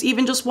do these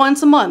even just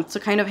once a month to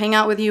kind of hang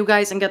out with you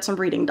guys and get some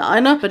reading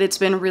done. But it's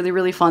been really,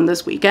 really fun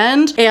this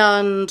weekend,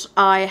 and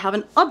I have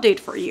an update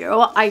for you.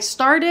 I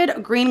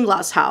started Green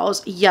Glass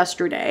House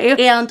yesterday,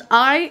 and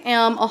I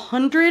am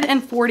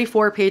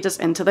 144 pages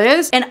into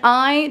this, and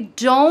I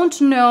don't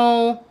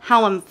know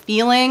how I'm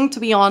feeling, to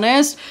be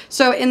honest.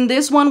 So in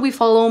this one, we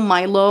follow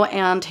Milo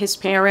and his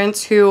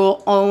parents who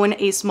own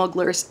a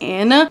smuggler's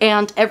inn,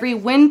 and every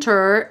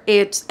winter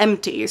it's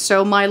empty.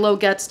 So Milo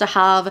gets to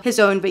have his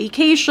own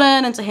vacation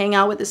and to hang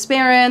out with his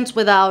parents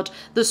without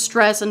the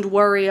stress and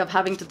worry of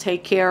having to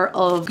take care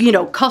of, you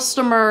know,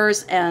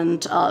 customers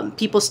and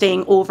people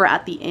staying over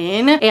at the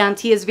inn. And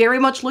he is very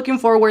much looking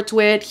forward to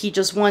it. He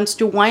just wants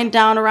to wind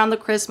down around the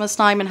Christmas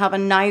time and have a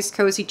nice,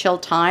 cozy, chill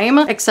time,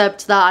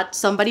 except that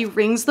somebody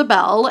rings the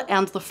bell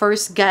and the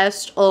first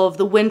guest of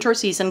the winter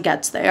season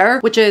gets there,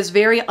 which is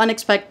very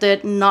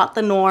unexpected, not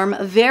the norm,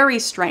 very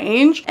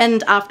strange.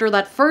 And after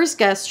that first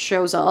guest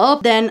shows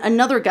up, then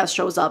another guest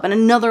shows up, and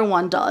another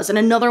one does, and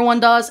another one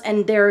does,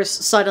 and there's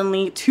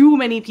suddenly too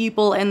many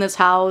people in this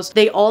house.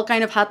 They all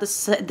kind of had the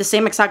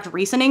same exact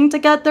reasoning to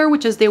get there,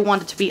 which is they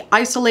wanted to be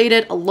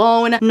isolated,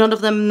 alone. None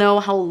of them know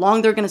how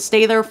long they're gonna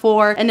stay there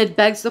for, and it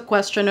begs the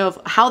question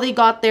of how they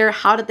got there.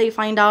 How did they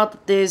find out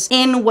that this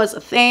inn was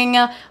a thing?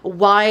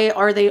 Why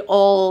are they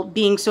all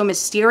being so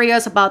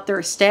mysterious about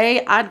their stay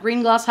at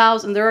Green Glass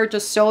House? And there are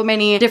just so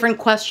many different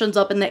questions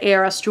up in the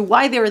air as to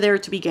why they're there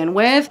to begin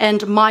with.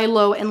 And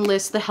Milo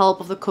enlists the help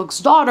of the cook's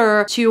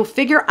daughter to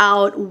figure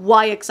out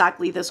why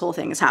exactly this whole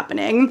thing is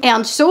happening.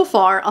 And so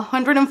far,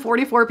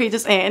 144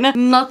 pages in,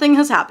 nothing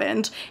has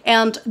happened.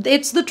 And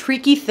it's the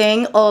tricky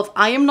thing of,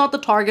 I am not the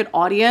target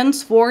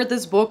audience for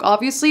this book.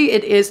 Obviously,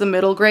 it is the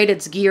middle grade.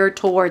 It's geared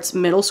towards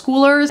middle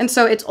schoolers. And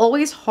so it's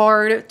always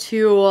hard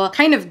to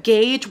kind of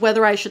gauge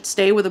whether I should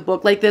stay with a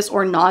book like this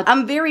or not.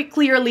 I'm very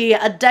clearly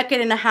a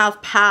decade and a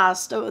half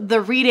past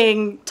the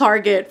reading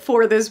target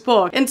for this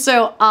book, and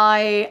so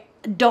I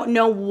don't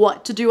know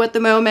what to do at the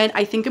moment.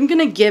 I think I'm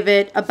gonna give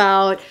it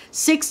about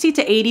 60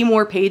 to 80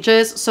 more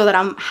pages so that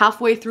I'm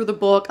halfway through the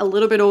book, a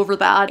little bit over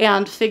that,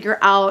 and figure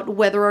out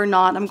whether or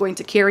not I'm going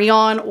to carry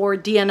on or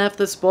DNF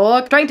this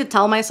book. I'm trying to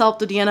tell myself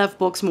to DNF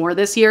books more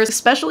this year,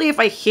 especially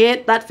if I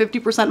hit that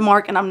 50%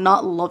 mark and I'm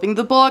not loving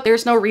the book.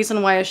 There's no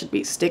reason why I should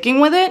be sticking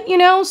with it, you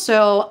know?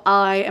 So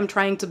I am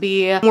trying to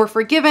be more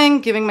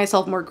forgiving, giving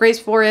myself more grace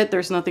for it.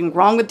 There's nothing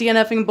wrong with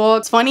DNFing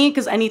books. It's funny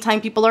because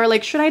anytime people are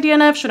like, should I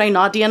DNF? Should I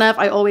not DNF?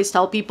 I always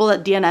tell people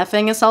that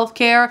DNFing is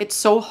self-care. It's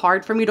so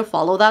hard for me to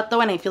follow that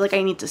though, and I feel like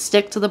I need to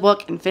stick to the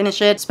book and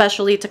finish it,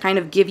 especially to kind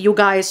of give you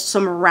guys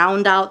some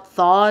round out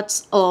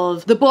thoughts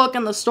of the book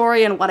and the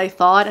story and what I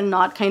thought, and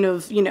not kind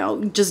of, you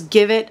know, just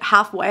give it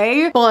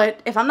halfway. But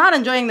if I'm not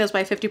enjoying this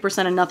by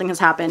 50% and nothing has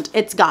happened,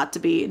 it's got to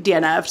be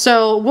DNF.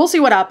 So we'll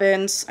see what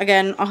happens.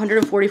 Again,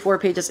 144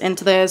 pages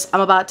into this. I'm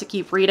about to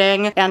keep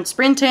reading and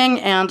sprinting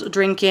and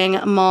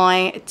drinking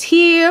my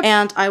tea,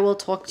 and I will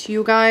talk to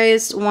you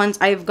guys once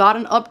I've got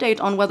an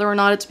update on whether or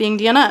not it's being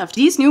DNF'd.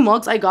 These new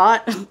mugs I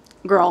got,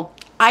 girl,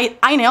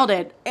 I nailed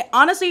it.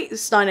 Honestly,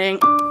 stunning.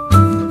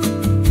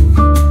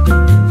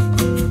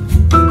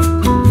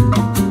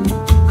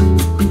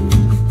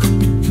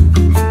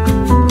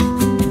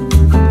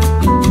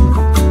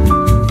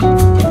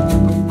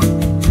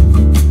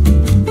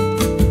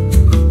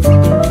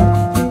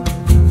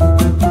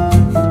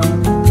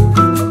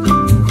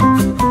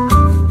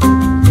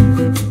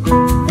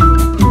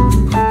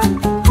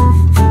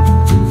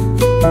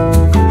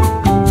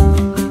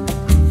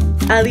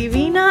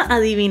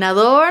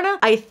 Adivinador,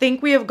 I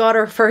think we have got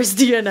our first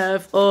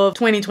DNF of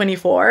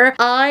 2024.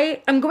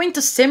 I am going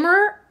to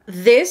simmer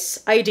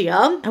this idea.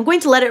 I'm going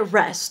to let it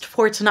rest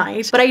for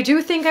tonight, but I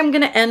do think I'm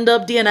gonna end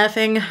up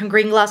DNFing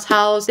Green Glass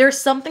House. There's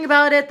something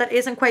about it that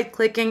isn't quite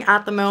clicking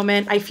at the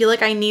moment. I feel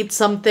like I need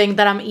something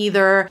that I'm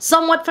either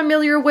somewhat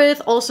familiar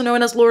with, also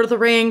known as Lord of the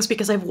Rings,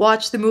 because I've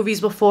watched the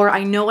movies before.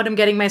 I know what I'm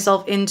getting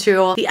myself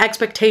into. The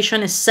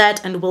expectation is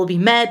set and will be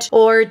met,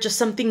 or just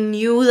something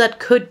new that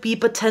could be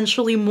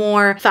potentially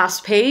more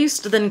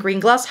fast-paced than Green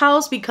Glass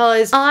House,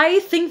 because I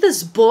think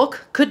this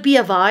book could be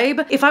a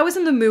vibe. If I was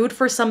in the mood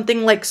for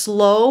something like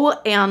slow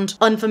and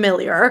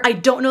unfamiliar, I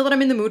don't know that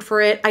I'm in the mood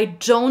for it. I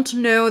don't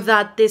know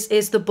that this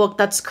is the book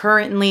that's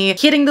currently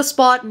hitting the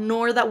spot,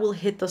 nor that will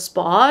hit the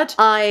spot.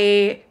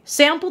 I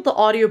sampled the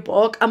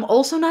audiobook. I'm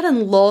also not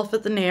in love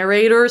with the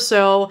narrator,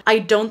 so I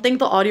don't think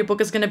the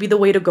audiobook is gonna be the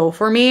way to go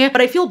for me,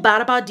 but I feel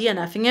bad about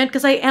DNFing it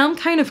because I am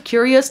kind of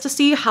curious to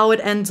see how it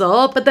ends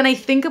up. But then I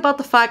think about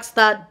the fact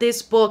that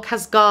this book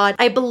has got,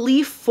 I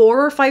believe,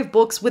 4 or 5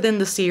 books within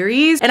the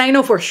series, and I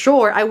know for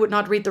sure I would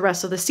not read the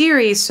rest of the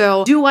series.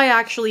 So do I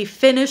actually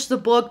finish the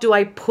book? Do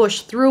I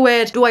push through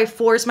it? Do I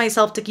force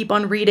myself to keep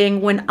on reading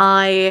when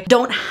I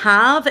don't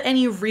have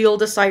any real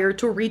desire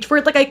to reach for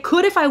it? Like, I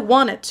could if I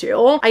wanted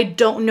to. I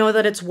don't know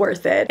that it's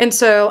worth it. And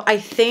so I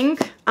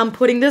think I'm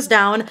putting this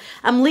down.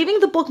 I'm leaving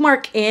the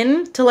bookmark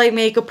in till I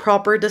make a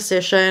proper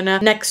decision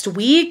next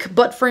week,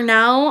 but for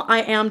now I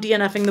am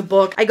DNFing the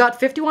book. I got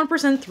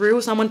 51%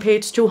 through, so I'm on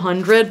page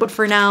 200, but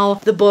for now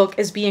the book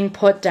is being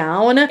put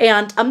down,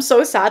 and I'm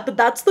so sad that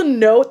that's the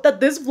note that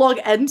this vlog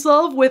ends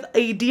up with,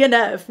 a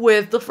DNF,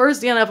 with the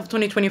first DNF of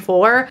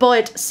 2024.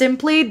 But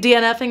simply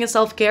DNFing is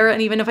self-care,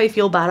 and even if I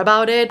feel bad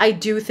about it, I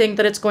do think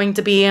that it's going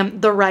to be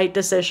the right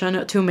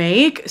decision to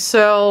make.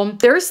 So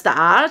there's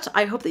that.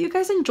 I hope that you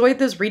guys enjoyed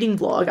this reading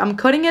vlog. I'm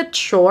cutting it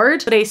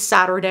short. Today's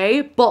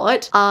Saturday,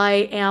 but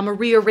I am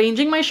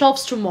rearranging my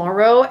shelves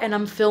tomorrow and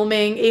I'm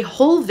filming a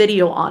whole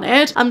video on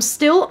it. I'm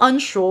still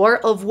unsure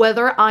of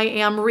whether I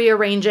am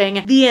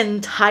rearranging the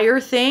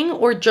entire thing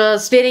or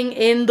just fitting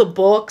in the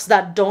books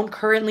that don't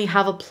currently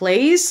have a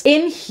place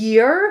in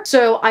here.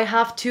 So I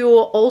have to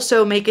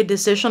also make a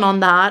decision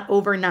on that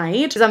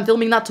overnight because I'm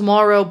filming that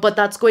tomorrow, but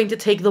that's going to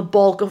take the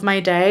bulk of my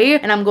day,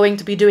 and I'm going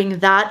to be doing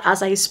that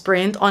as I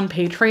sprint on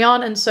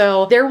Patreon. And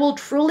so there will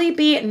truly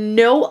be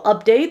no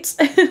updates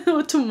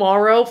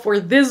tomorrow for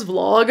this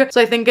vlog. So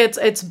I think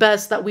it's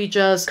best that we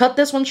just cut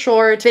this one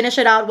short, finish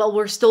it out while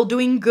we're still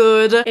doing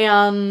good,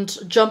 and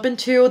jump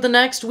into the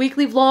next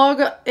weekly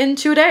vlog in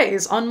 2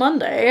 days on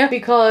Monday,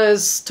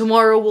 because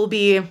tomorrow will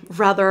be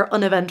rather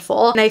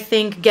uneventful. And I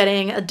think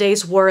getting a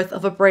day's worth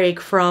of a break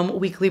from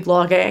weekly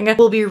vlogging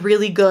will be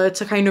really good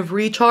to kind of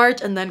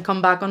recharge and then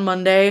come back on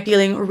Monday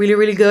feeling really,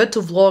 really good to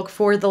vlog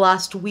for the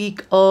last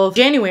week of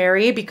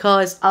January,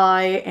 because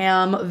I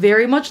am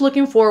very much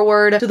looking forward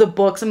forward to the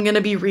books I'm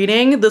gonna be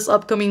reading this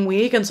upcoming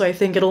week, and so I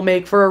think it'll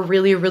make for a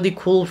really, really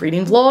cool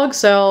reading vlog.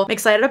 So I'm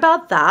excited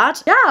about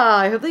that. Yeah,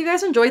 I hope that you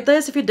guys enjoyed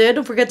this. If you did,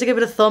 don't forget to give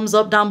it a thumbs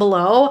up down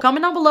below.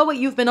 Comment down below what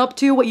you've been up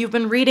to, what you've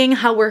been reading,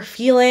 how we're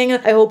feeling.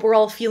 I hope we're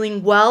all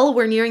feeling well.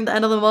 We're nearing the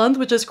end of the month,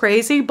 which is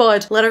crazy,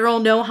 but let a girl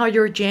know how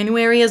your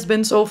January has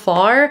been so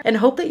far, and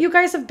hope that you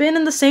guys have been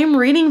in the same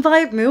reading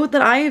vibe mood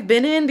that I have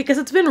been in, because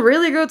it's been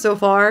really good so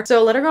far.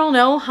 So let a girl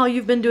know how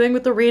you've been doing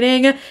with the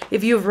reading.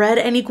 If you've read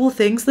any cool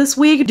things this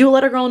week, do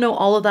let a girl know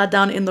all of that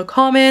down in the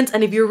comments.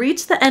 And if you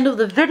reach the end of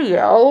the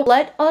video,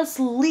 let us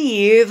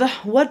leave.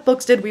 What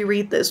books did we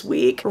read this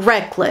week?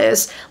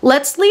 Reckless.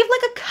 Let's leave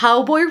like a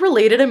cowboy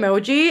related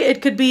emoji.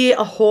 It could be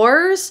a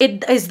horse.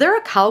 Is there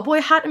a cowboy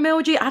hat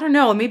emoji? I don't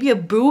know, maybe a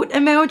boot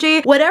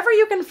emoji. Whatever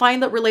you can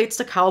find that relates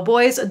to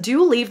cowboys,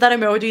 do leave that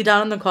emoji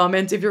down in the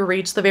comments if you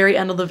reach the very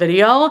end of the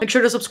video. Make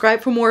sure to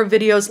subscribe for more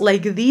videos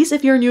like these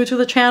if you're new to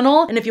the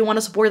channel, and if you want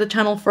to support the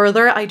channel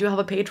further, I do have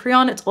a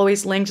Patreon. It's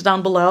always linked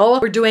down below.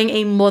 We're doing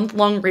a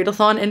month-long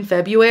readathon in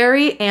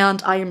February,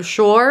 and I am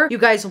sure you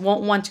guys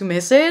won't want to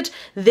miss it.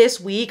 This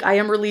week I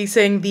am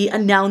releasing the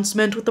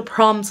announcement with the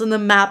prompts and the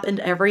map and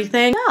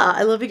everything. Yeah,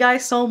 I love you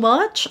guys so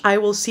much. I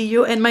will see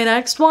you in my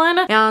next one,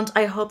 and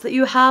I hope that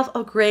you have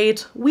a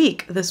great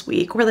week this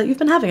week, or that you've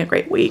been having a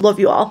great week. Love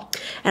you all,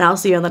 and I'll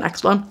see you in the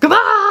next one.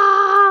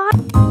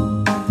 Goodbye!